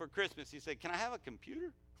school for Christmas, he said, can I have a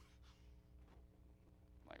computer?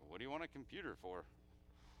 I'm like, what do you want a computer for?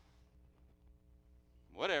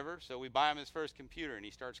 Whatever. So we buy him his first computer, and he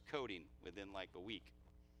starts coding within like a week.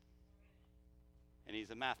 And he's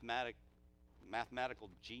a mathematical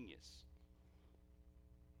genius,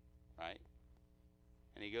 right?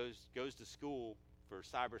 And he goes to school for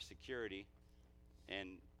cybersecurity,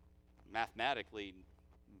 and mathematically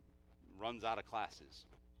runs out of classes.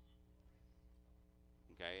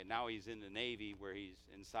 Okay, and now he's in the Navy where he's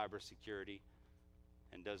in cybersecurity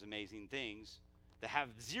and does amazing things that have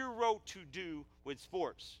zero to do with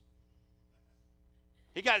sports.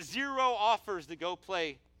 He got zero offers to go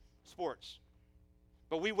play sports.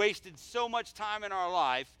 But we wasted so much time in our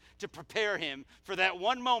life to prepare him for that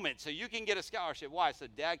one moment so you can get a scholarship. Why? So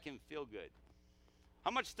Dad can feel good.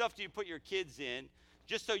 How much stuff do you put your kids in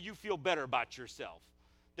just so you feel better about yourself?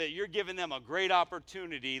 That you're giving them a great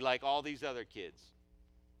opportunity like all these other kids.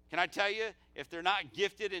 Can I tell you, if they're not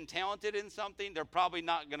gifted and talented in something, they're probably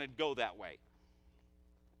not going to go that way.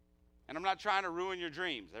 And I'm not trying to ruin your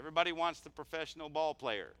dreams. Everybody wants the professional ball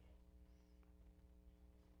player.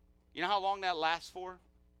 You know how long that lasts for?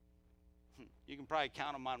 You can probably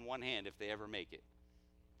count them on one hand if they ever make it.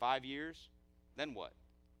 5 years? Then what?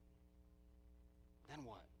 Then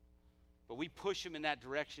what? But we push him in that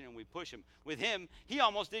direction, and we push him. With him, he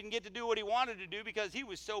almost didn't get to do what he wanted to do because he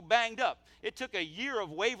was so banged up. It took a year of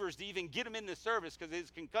waivers to even get him in the service because of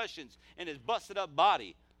his concussions and his busted up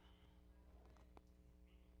body.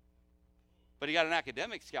 But he got an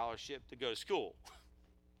academic scholarship to go to school,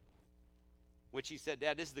 which he said,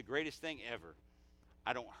 Dad, this is the greatest thing ever.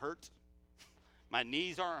 I don't hurt. My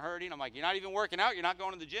knees aren't hurting. I'm like, you're not even working out? You're not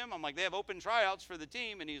going to the gym? I'm like, they have open tryouts for the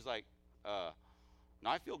team. And he's like, no,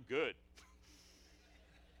 I feel good.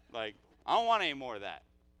 Like, I don't want any more of that.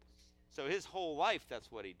 So his whole life,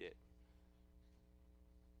 that's what he did.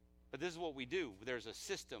 But this is what we do. There's a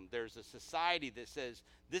system. There's a society that says,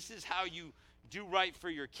 this is how you do right for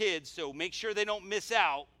your kids, so make sure they don't miss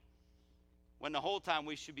out. When the whole time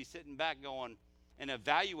we should be sitting back going and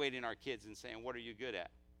evaluating our kids and saying, what are you good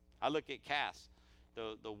at? I look at Cass,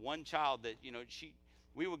 the one child that,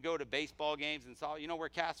 we would go to baseball games and saw, where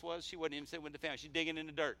Cass was? She wasn't even sitting with the family. She's digging in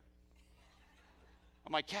the dirt.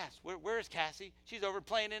 I'm like, Cass, where is Cassie? She's over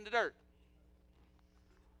playing in the dirt.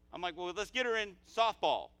 I'm like, well, let's get her in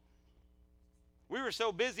softball. We were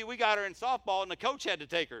so busy, we got her in softball, and the coach had to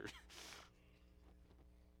take her.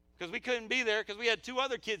 Because we couldn't be there because we had 2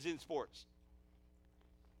 other kids in sports.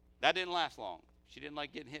 That didn't last long. She didn't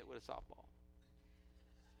like getting hit with a softball.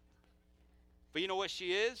 But you know what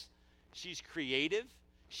she is? She's creative.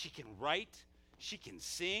 She can write. She can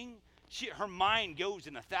sing. Her mind goes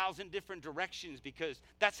in 1,000 different directions because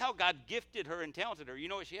that's how God gifted her and talented her. You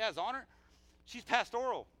know what she has on her? She's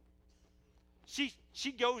pastoral.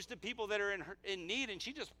 She goes to people that are in need, and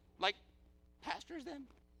she just, pastors them.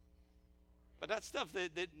 But that's stuff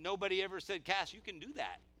that nobody ever said, Cass, you can do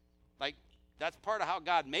that. That's part of how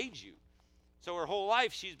God made you. So her whole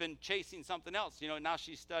life, she's been chasing something else. Now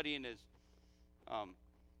she's studying as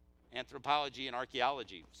anthropology and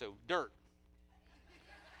archaeology. So dirt.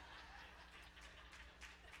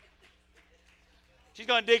 She's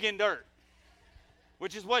going to dig in dirt,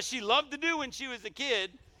 which is what she loved to do when she was a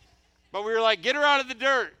kid. But we were like, get her out of the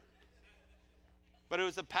dirt. But it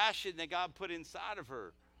was a passion that God put inside of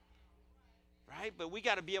her. Right? But we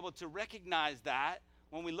got to be able to recognize that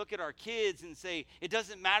when we look at our kids and say, it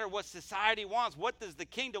doesn't matter what society wants. What does the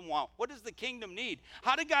kingdom want? What does the kingdom need?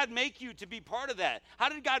 How did God make you to be part of that? How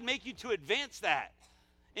did God make you to advance that?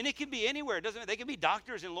 And it can be anywhere. They can be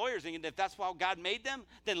doctors and lawyers. And if that's how God made them,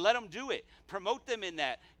 then let them do it. Promote them in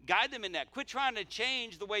that. Guide them in that. Quit trying to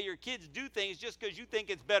change the way your kids do things just because you think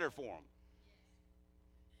it's better for them.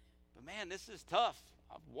 But man, this is tough.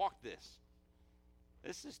 I've walked this.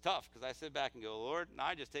 This is tough because I sit back and go, Lord, and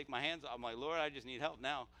I just take my hands off. I'm like, Lord, I just need help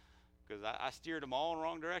now because I steered them all in the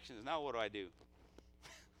wrong directions. Now what do?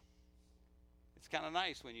 It's kind of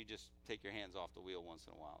nice when you just take your hands off the wheel once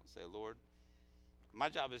in a while and say, Lord, my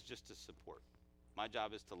job is just to support. My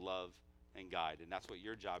job is to love and guide, and that's what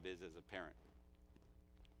your job is as a parent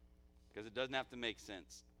because it doesn't have to make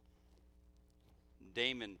sense.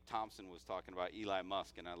 Damon Thompson was talking about Eli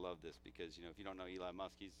Musk, and I love this because, if you don't know Eli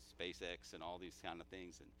Musk, he's SpaceX and all these kind of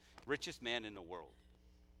things, and richest man in the world,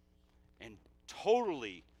 and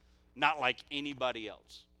totally not like anybody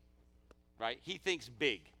else, right? He thinks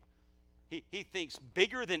big. He thinks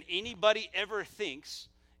bigger than anybody ever thinks,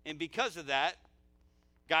 and because of that,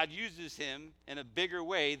 God uses him in a bigger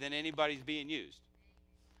way than anybody's being used.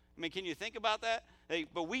 I mean, can you think about that?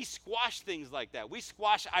 But we squash things like that. We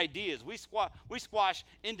squash ideas. We squash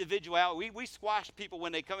individuality. We squash people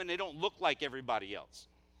when they come in, they don't look like everybody else.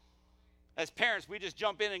 As parents, we just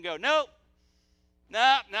jump in and go, nope,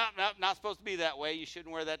 not supposed to be that way. You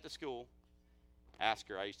shouldn't wear that to school. Ask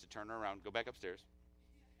her. I used to turn her around, go back upstairs.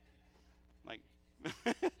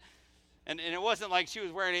 And it wasn't like she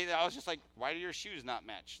was wearing anything. I was just like, why do your shoes not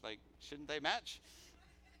match? Shouldn't they match?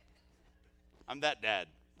 I'm that dad.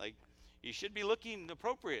 You should be looking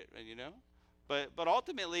appropriate, But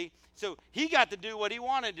ultimately, so he got to do what he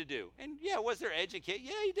wanted to do. And was there educate?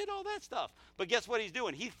 Yeah, he did all that stuff. But guess what he's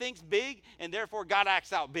doing? He thinks big, and therefore God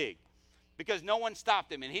acts out big. Because no one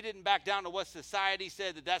stopped him, and he didn't back down to what society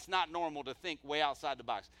said that that's not normal to think way outside the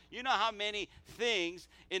box. You know how many things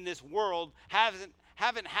in this world haven't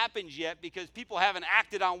happened yet because people haven't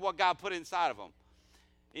acted on what God put inside of them.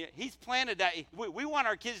 He's planted that. We want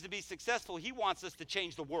our kids to be successful. He wants us to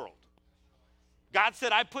change the world. God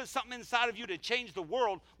said, I put something inside of you to change the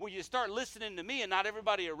world when you start listening to me and not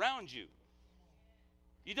everybody around you.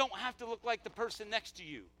 You don't have to look like the person next to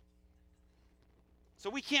you. So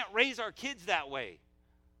we can't raise our kids that way.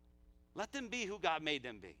 Let them be who God made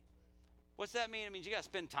them be. What's that mean? It means you got to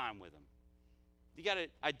spend time with them. You got to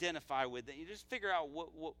identify with them. You just figure out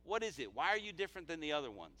what is it? Why are you different than the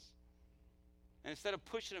other ones? And instead of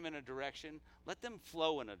pushing them in a direction, let them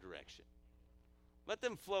flow in a direction. Let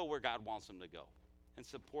them flow where God wants them to go and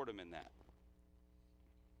support them in that.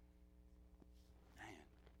 Man.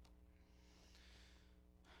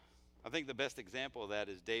 I think the best example of that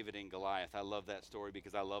is David and Goliath. I love that story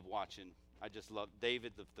because I love watching. I just love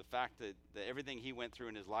David, the fact that everything he went through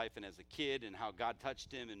in his life and as a kid and how God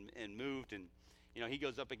touched him and moved. And, he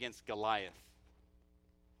goes up against Goliath,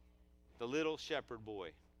 the little shepherd boy.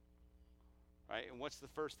 Right? And what's the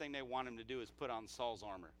first thing they want him to do is put on Saul's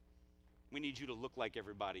armor. We need you to look like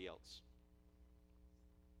everybody else.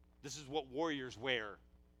 This is what warriors wear.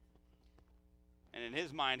 And in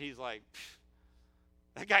his mind, he's like,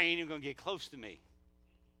 that guy ain't even going to get close to me.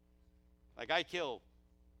 Like, I kill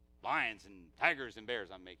lions and tigers and bears.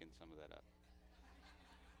 I'm making some of that up.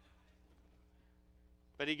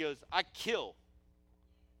 But he goes, I kill.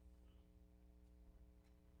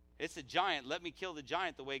 It's a giant. Let me kill the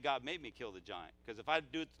giant the way God made me kill the giant. Because if I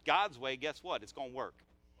do it God's way, guess what? It's going to work.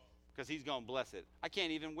 Because he's going to bless it. I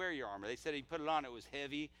can't even wear your armor. They said he put it on. It was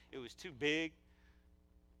heavy. It was too big.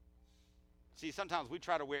 See, sometimes we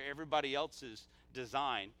try to wear everybody else's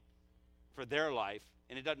design for their life,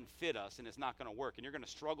 and it doesn't fit us, and it's not going to work. And you're going to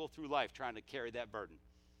struggle through life trying to carry that burden.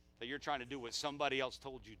 That you're trying to do what somebody else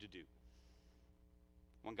told you to do.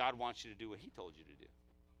 When God wants you to do what he told you to do.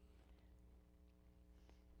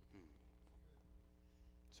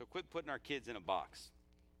 So quit putting our kids in a box.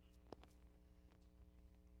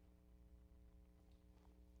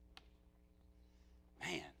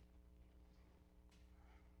 Man.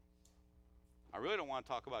 I really don't want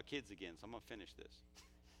to talk about kids again, so I'm going to finish this.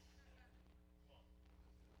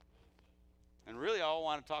 And really all I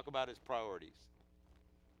want to talk about is priorities.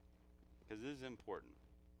 Because this is important.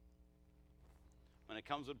 When it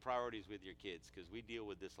comes with priorities with your kids, because we deal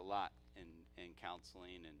with this a lot in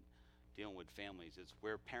counseling and dealing with families, it's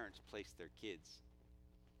where parents place their kids.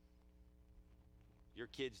 Your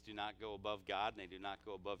kids do not go above God, and they do not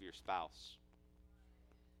go above your spouse.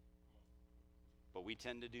 But we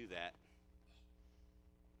tend to do that.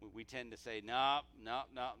 We tend to say, no,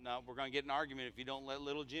 we're going to get an argument if you don't let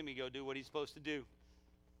little Jimmy go do what he's supposed to do.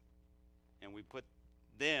 And we put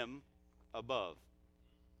them above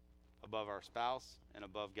our spouse and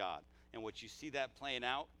above God. And what you see that playing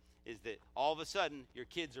out is that all of a sudden your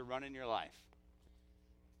kids are running your life.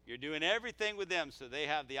 You're doing everything with them so they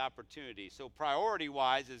have the opportunity. So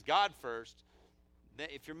priority-wise is God first.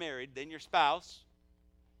 If you're married, then your spouse,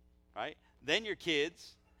 right? Then your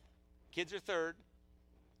kids. Kids are third.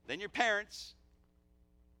 Then your parents.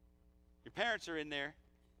 Your parents are in there.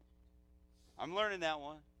 I'm learning that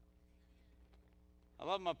one. I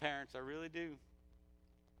love my parents. I really do.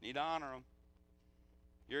 Need to honor them.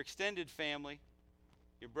 Your extended family.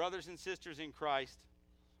 Your brothers and sisters in Christ.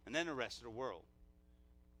 And then the rest of the world.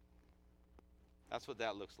 That's what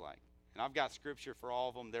that looks like. And I've got scripture for all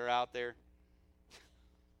of them. They're out there.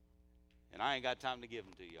 And I ain't got time to give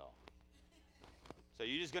them to y'all. So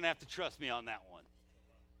you're just going to have to trust me on that one.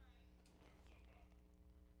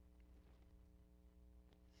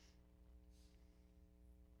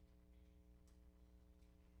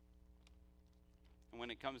 And when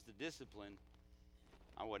it comes to discipline,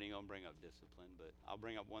 I wasn't even going to bring up discipline, but I'll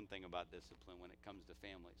bring up one thing about discipline when it comes to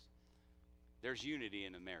families. There's unity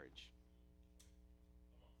in a marriage.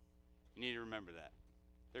 You need to remember that.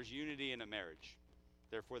 There's unity in a marriage.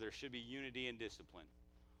 Therefore, there should be unity in discipline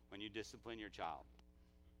when you discipline your child.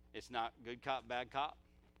 It's not good cop, bad cop.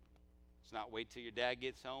 It's not wait till your dad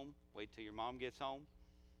gets home, wait till your mom gets home.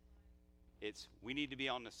 It's we need to be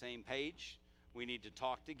on the same page. We need to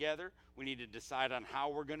talk together. We need to decide on how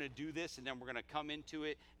we're going to do this, and then we're going to come into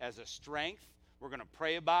it as a strength. We're going to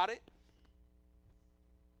pray about it,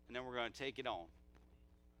 and then we're going to take it on.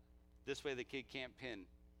 This way the kid can't pin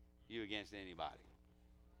you against anybody.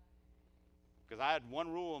 Because I had one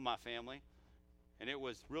rule in my family, and it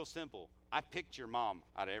was real simple. I picked your mom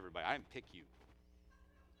out of everybody. I didn't pick you.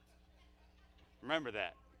 Remember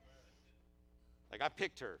that. Like, I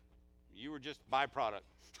picked her. You were just byproduct.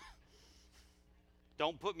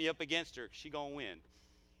 Don't put me up against her. She going to win.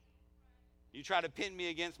 You try to pin me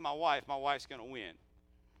against my wife's going to win.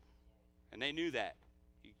 And they knew that.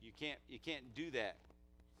 You can't do that.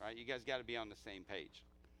 Right? You guys got to be on the same page.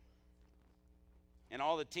 And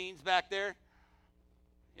all the teens back there,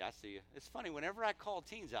 yeah, I see you. It's funny, whenever I call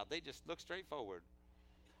teens out, they just look straight forward.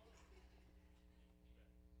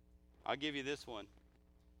 I'll give you this one.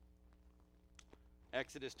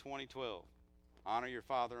 Exodus 20:12. Honor your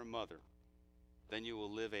father and mother. Then you will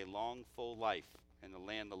live a long, full life in the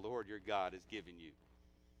land the Lord your God has given you.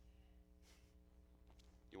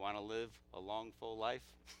 You want to live a long, full life?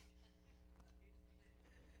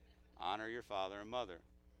 Honor your father and mother.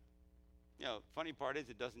 You know, funny part is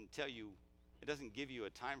it doesn't give you a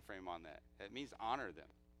time frame on that. It means honor them.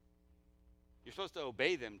 You're supposed to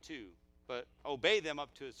obey them too, but obey them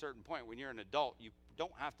up to a certain point. When you're an adult, you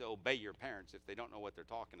don't have to obey your parents if they don't know what they're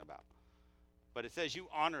talking about. But it says you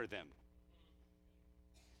honor them.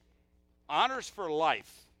 Honors for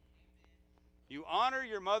life. You honor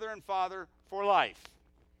your mother and father for life.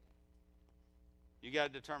 You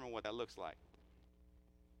got to determine what that looks like.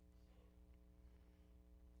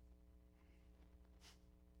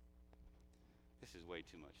 This is way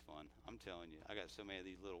too much fun. I'm telling you. I got so many of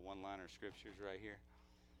these little one-liner scriptures right here.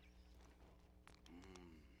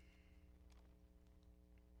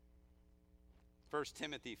 1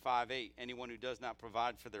 Timothy 5:8, anyone who does not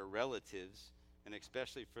provide for their relatives, and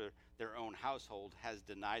especially for their own household, has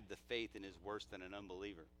denied the faith and is worse than an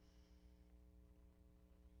unbeliever.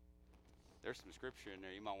 There's some scripture in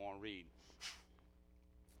there you might want to read.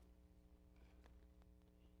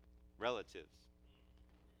 Relatives.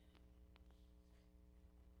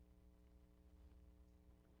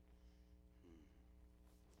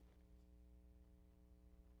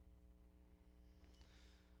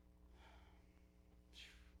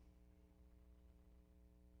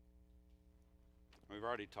 We've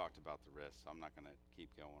already talked about the rest, so I'm not going to keep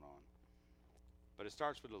going on. But it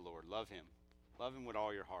starts with the Lord. Love him. Love him with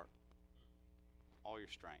all your heart, all your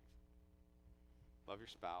strength. Love your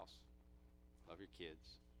spouse. Love your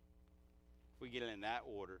kids. If we get it in that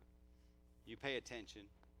order, you pay attention.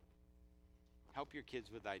 Help your kids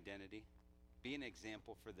with identity. Be an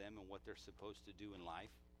example for them in what they're supposed to do in life.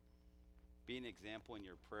 Be an example in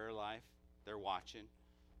your prayer life. They're watching.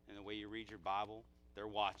 And the way you read your Bible, they're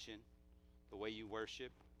watching. The way you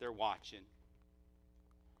worship, they're watching.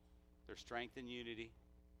 There's strength in unity.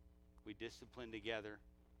 We discipline together.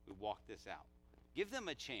 We walk this out. Give them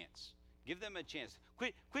a chance. Give them a chance.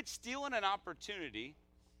 Quit stealing an opportunity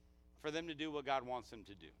for them to do what God wants them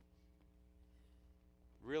to do.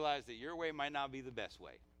 Realize that your way might not be the best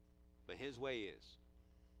way, but his way is.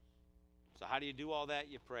 So how do you do all that?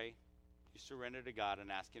 You pray. You surrender to God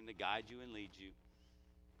and ask him to guide you and lead you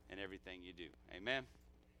in everything you do. Amen?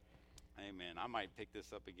 Amen. I might pick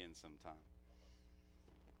this up again sometime.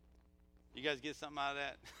 You guys get something out of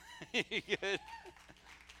that? You good?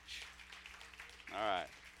 All right.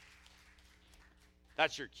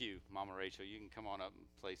 That's your cue, Mama Rachel. You can come on up and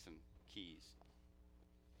play some keys.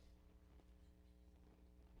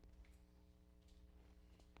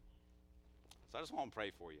 So I just want to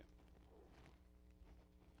pray for you.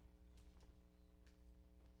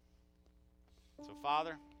 So,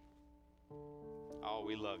 Father, oh,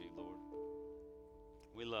 we love you, Lord.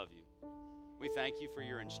 We love you. We thank you for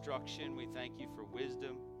your instruction. We thank you for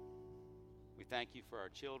wisdom. We thank you for our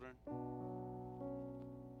children.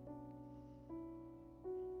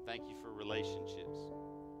 Thank you for relationships.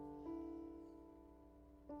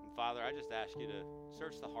 And Father, I just ask you to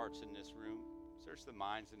search the hearts in this room. Search the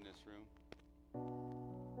minds in this room.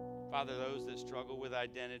 Father, those that struggle with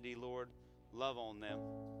identity, Lord, love on them.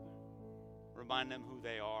 Remind them who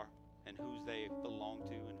they are and whose they belong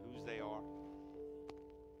to and whose they are.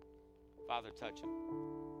 Father, touch them.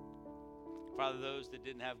 Father, those that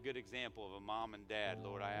didn't have good example of a mom and dad,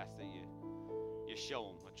 Lord, I ask that you show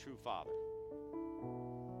them a true father.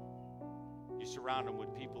 You surround them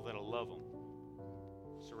with people that'll love them.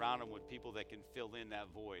 Surround them with people that can fill in that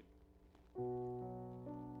void.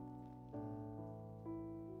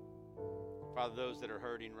 Father, those that are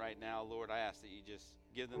hurting right now, Lord, I ask that you just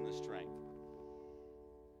give them the strength.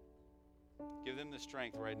 Give them the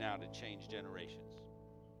strength right now to change generations.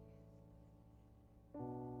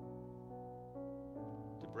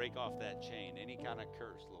 To break off that chain, any kind of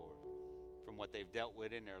curse, Lord, from what they've dealt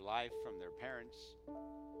with in their life, from their parents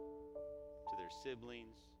to their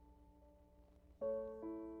siblings.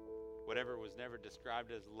 Whatever was never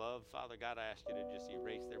described as love, Father God, I ask you to just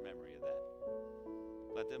erase their memory of that.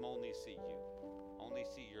 Let them only see you, only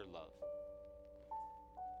see your love.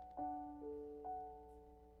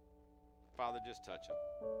 Father, just touch them.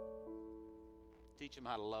 Teach them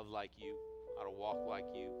how to love like you, how to walk like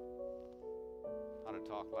you, how to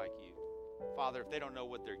talk like you. Father, if they don't know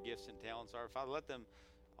what their gifts and talents are, Father, let them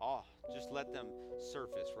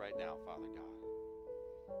surface right now, Father God.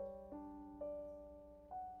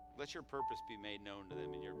 Let your purpose be made known to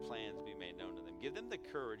them and your plans be made known to them. Give them the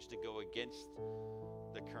courage to go against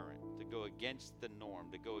the current, to go against the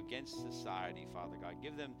norm, to go against society, Father God.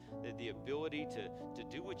 Give them the ability to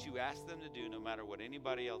do what you ask them to do no matter what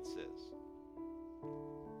anybody else says.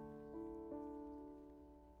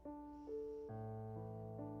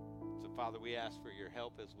 So, Father, we ask for your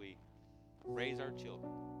help as we raise our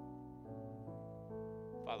children.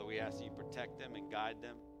 Father, we ask that you protect them and guide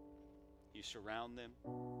them. You surround them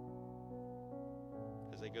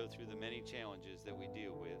as they go through the many challenges that we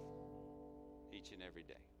deal with each and every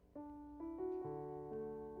day.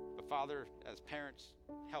 But Father, as parents,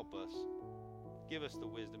 help us. Give us the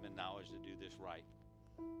wisdom and knowledge to do this right,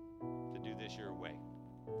 to do this your way,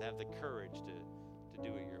 to have the courage to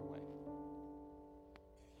do it your way.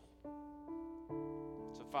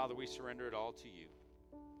 So Father, we surrender it all to you.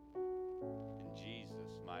 In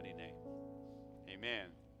Jesus' mighty name, amen.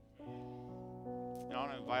 And I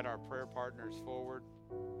want to invite our prayer partners forward.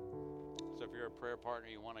 So if you're a prayer partner,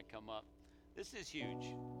 you want to come up. This is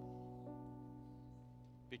huge.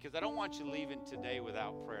 Because I don't want you leaving today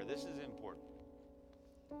without prayer. This is important.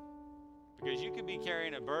 Because you could be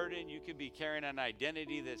carrying a burden. You could be carrying an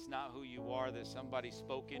identity that's not who you are, that somebody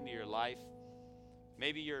spoke into your life.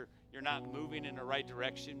 Maybe you're not moving in the right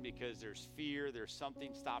direction because there's fear. There's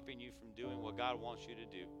something stopping you from doing what God wants you to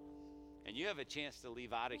do. And you have a chance to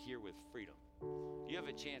leave out of here with freedom. You have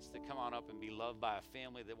a chance to come on up and be loved by a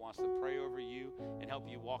family that wants to pray over you and help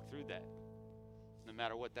you walk through that, no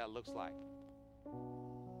matter what that looks like.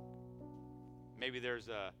 Maybe there's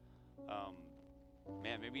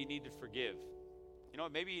maybe you need to forgive. You know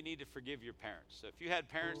what? Maybe you need to forgive your parents. So if you had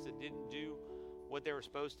parents that didn't do what they were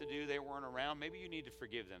supposed to do, they weren't around, maybe you need to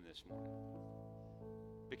forgive them this morning.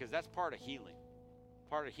 Because that's part of healing.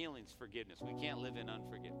 Part of healing is forgiveness. We can't live in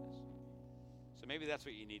unforgiveness. So maybe that's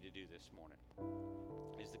what you need to do this morning,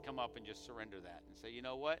 is to come up and just surrender that and say, you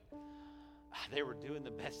know what? They were doing the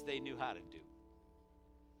best they knew how to do.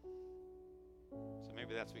 So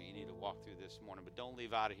maybe that's what you need to walk through this morning, but don't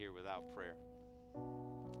leave out of here without prayer.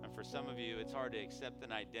 And for some of you, it's hard to accept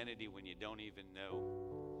an identity when you don't even know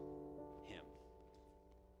him.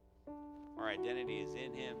 Our identity is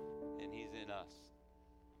in him, and he's in us.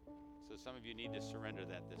 So some of you need to surrender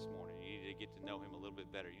that this morning. You need to get to know him a little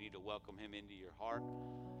bit better. You need to welcome him into your heart.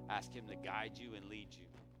 Ask him to guide you and lead you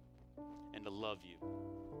and to love you.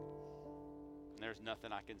 And there's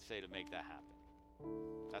nothing I can say to make that happen.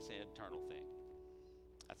 That's an internal thing.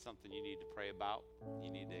 That's something you need to pray about. You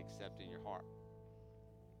need to accept in your heart.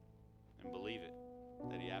 And believe it,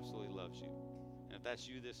 that he absolutely loves you. And if that's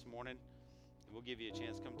you this morning, we'll give you a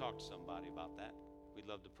chance. Come talk to somebody about that. We'd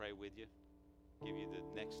love to pray with you. Give you the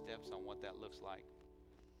next steps on what that looks like.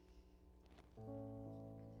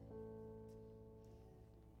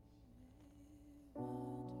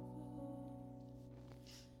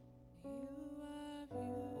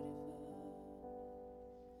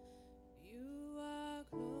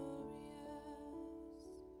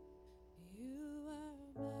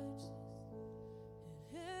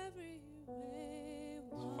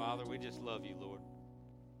 Father, we just love you, Lord.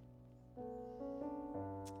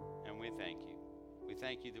 And we thank you. We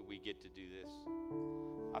thank you that we get to do this.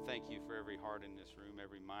 I thank you for every heart in this room,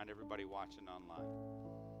 every mind, everybody watching online.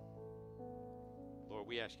 Lord,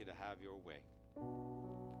 we ask you to have your way.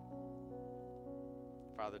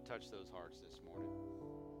 Father, touch those hearts this morning.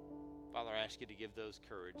 Father, I ask you to give those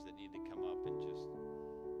courage that need to come up and just,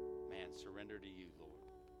 surrender to you, Lord.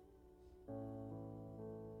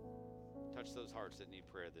 Touch those hearts that need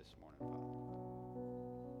prayer this morning, Father.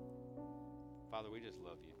 Father, we just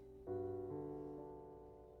love you.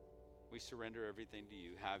 We surrender everything to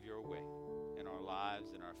you. Have your way in our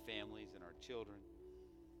lives, in our families, in our children,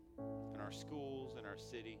 in our schools, in our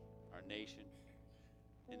city, our nation,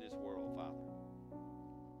 in this world, Father.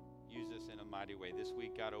 Use us in a mighty way. This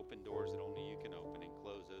week, God, open doors that only you can open and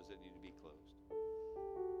close those that need to be closed.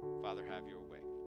 Father, have your way.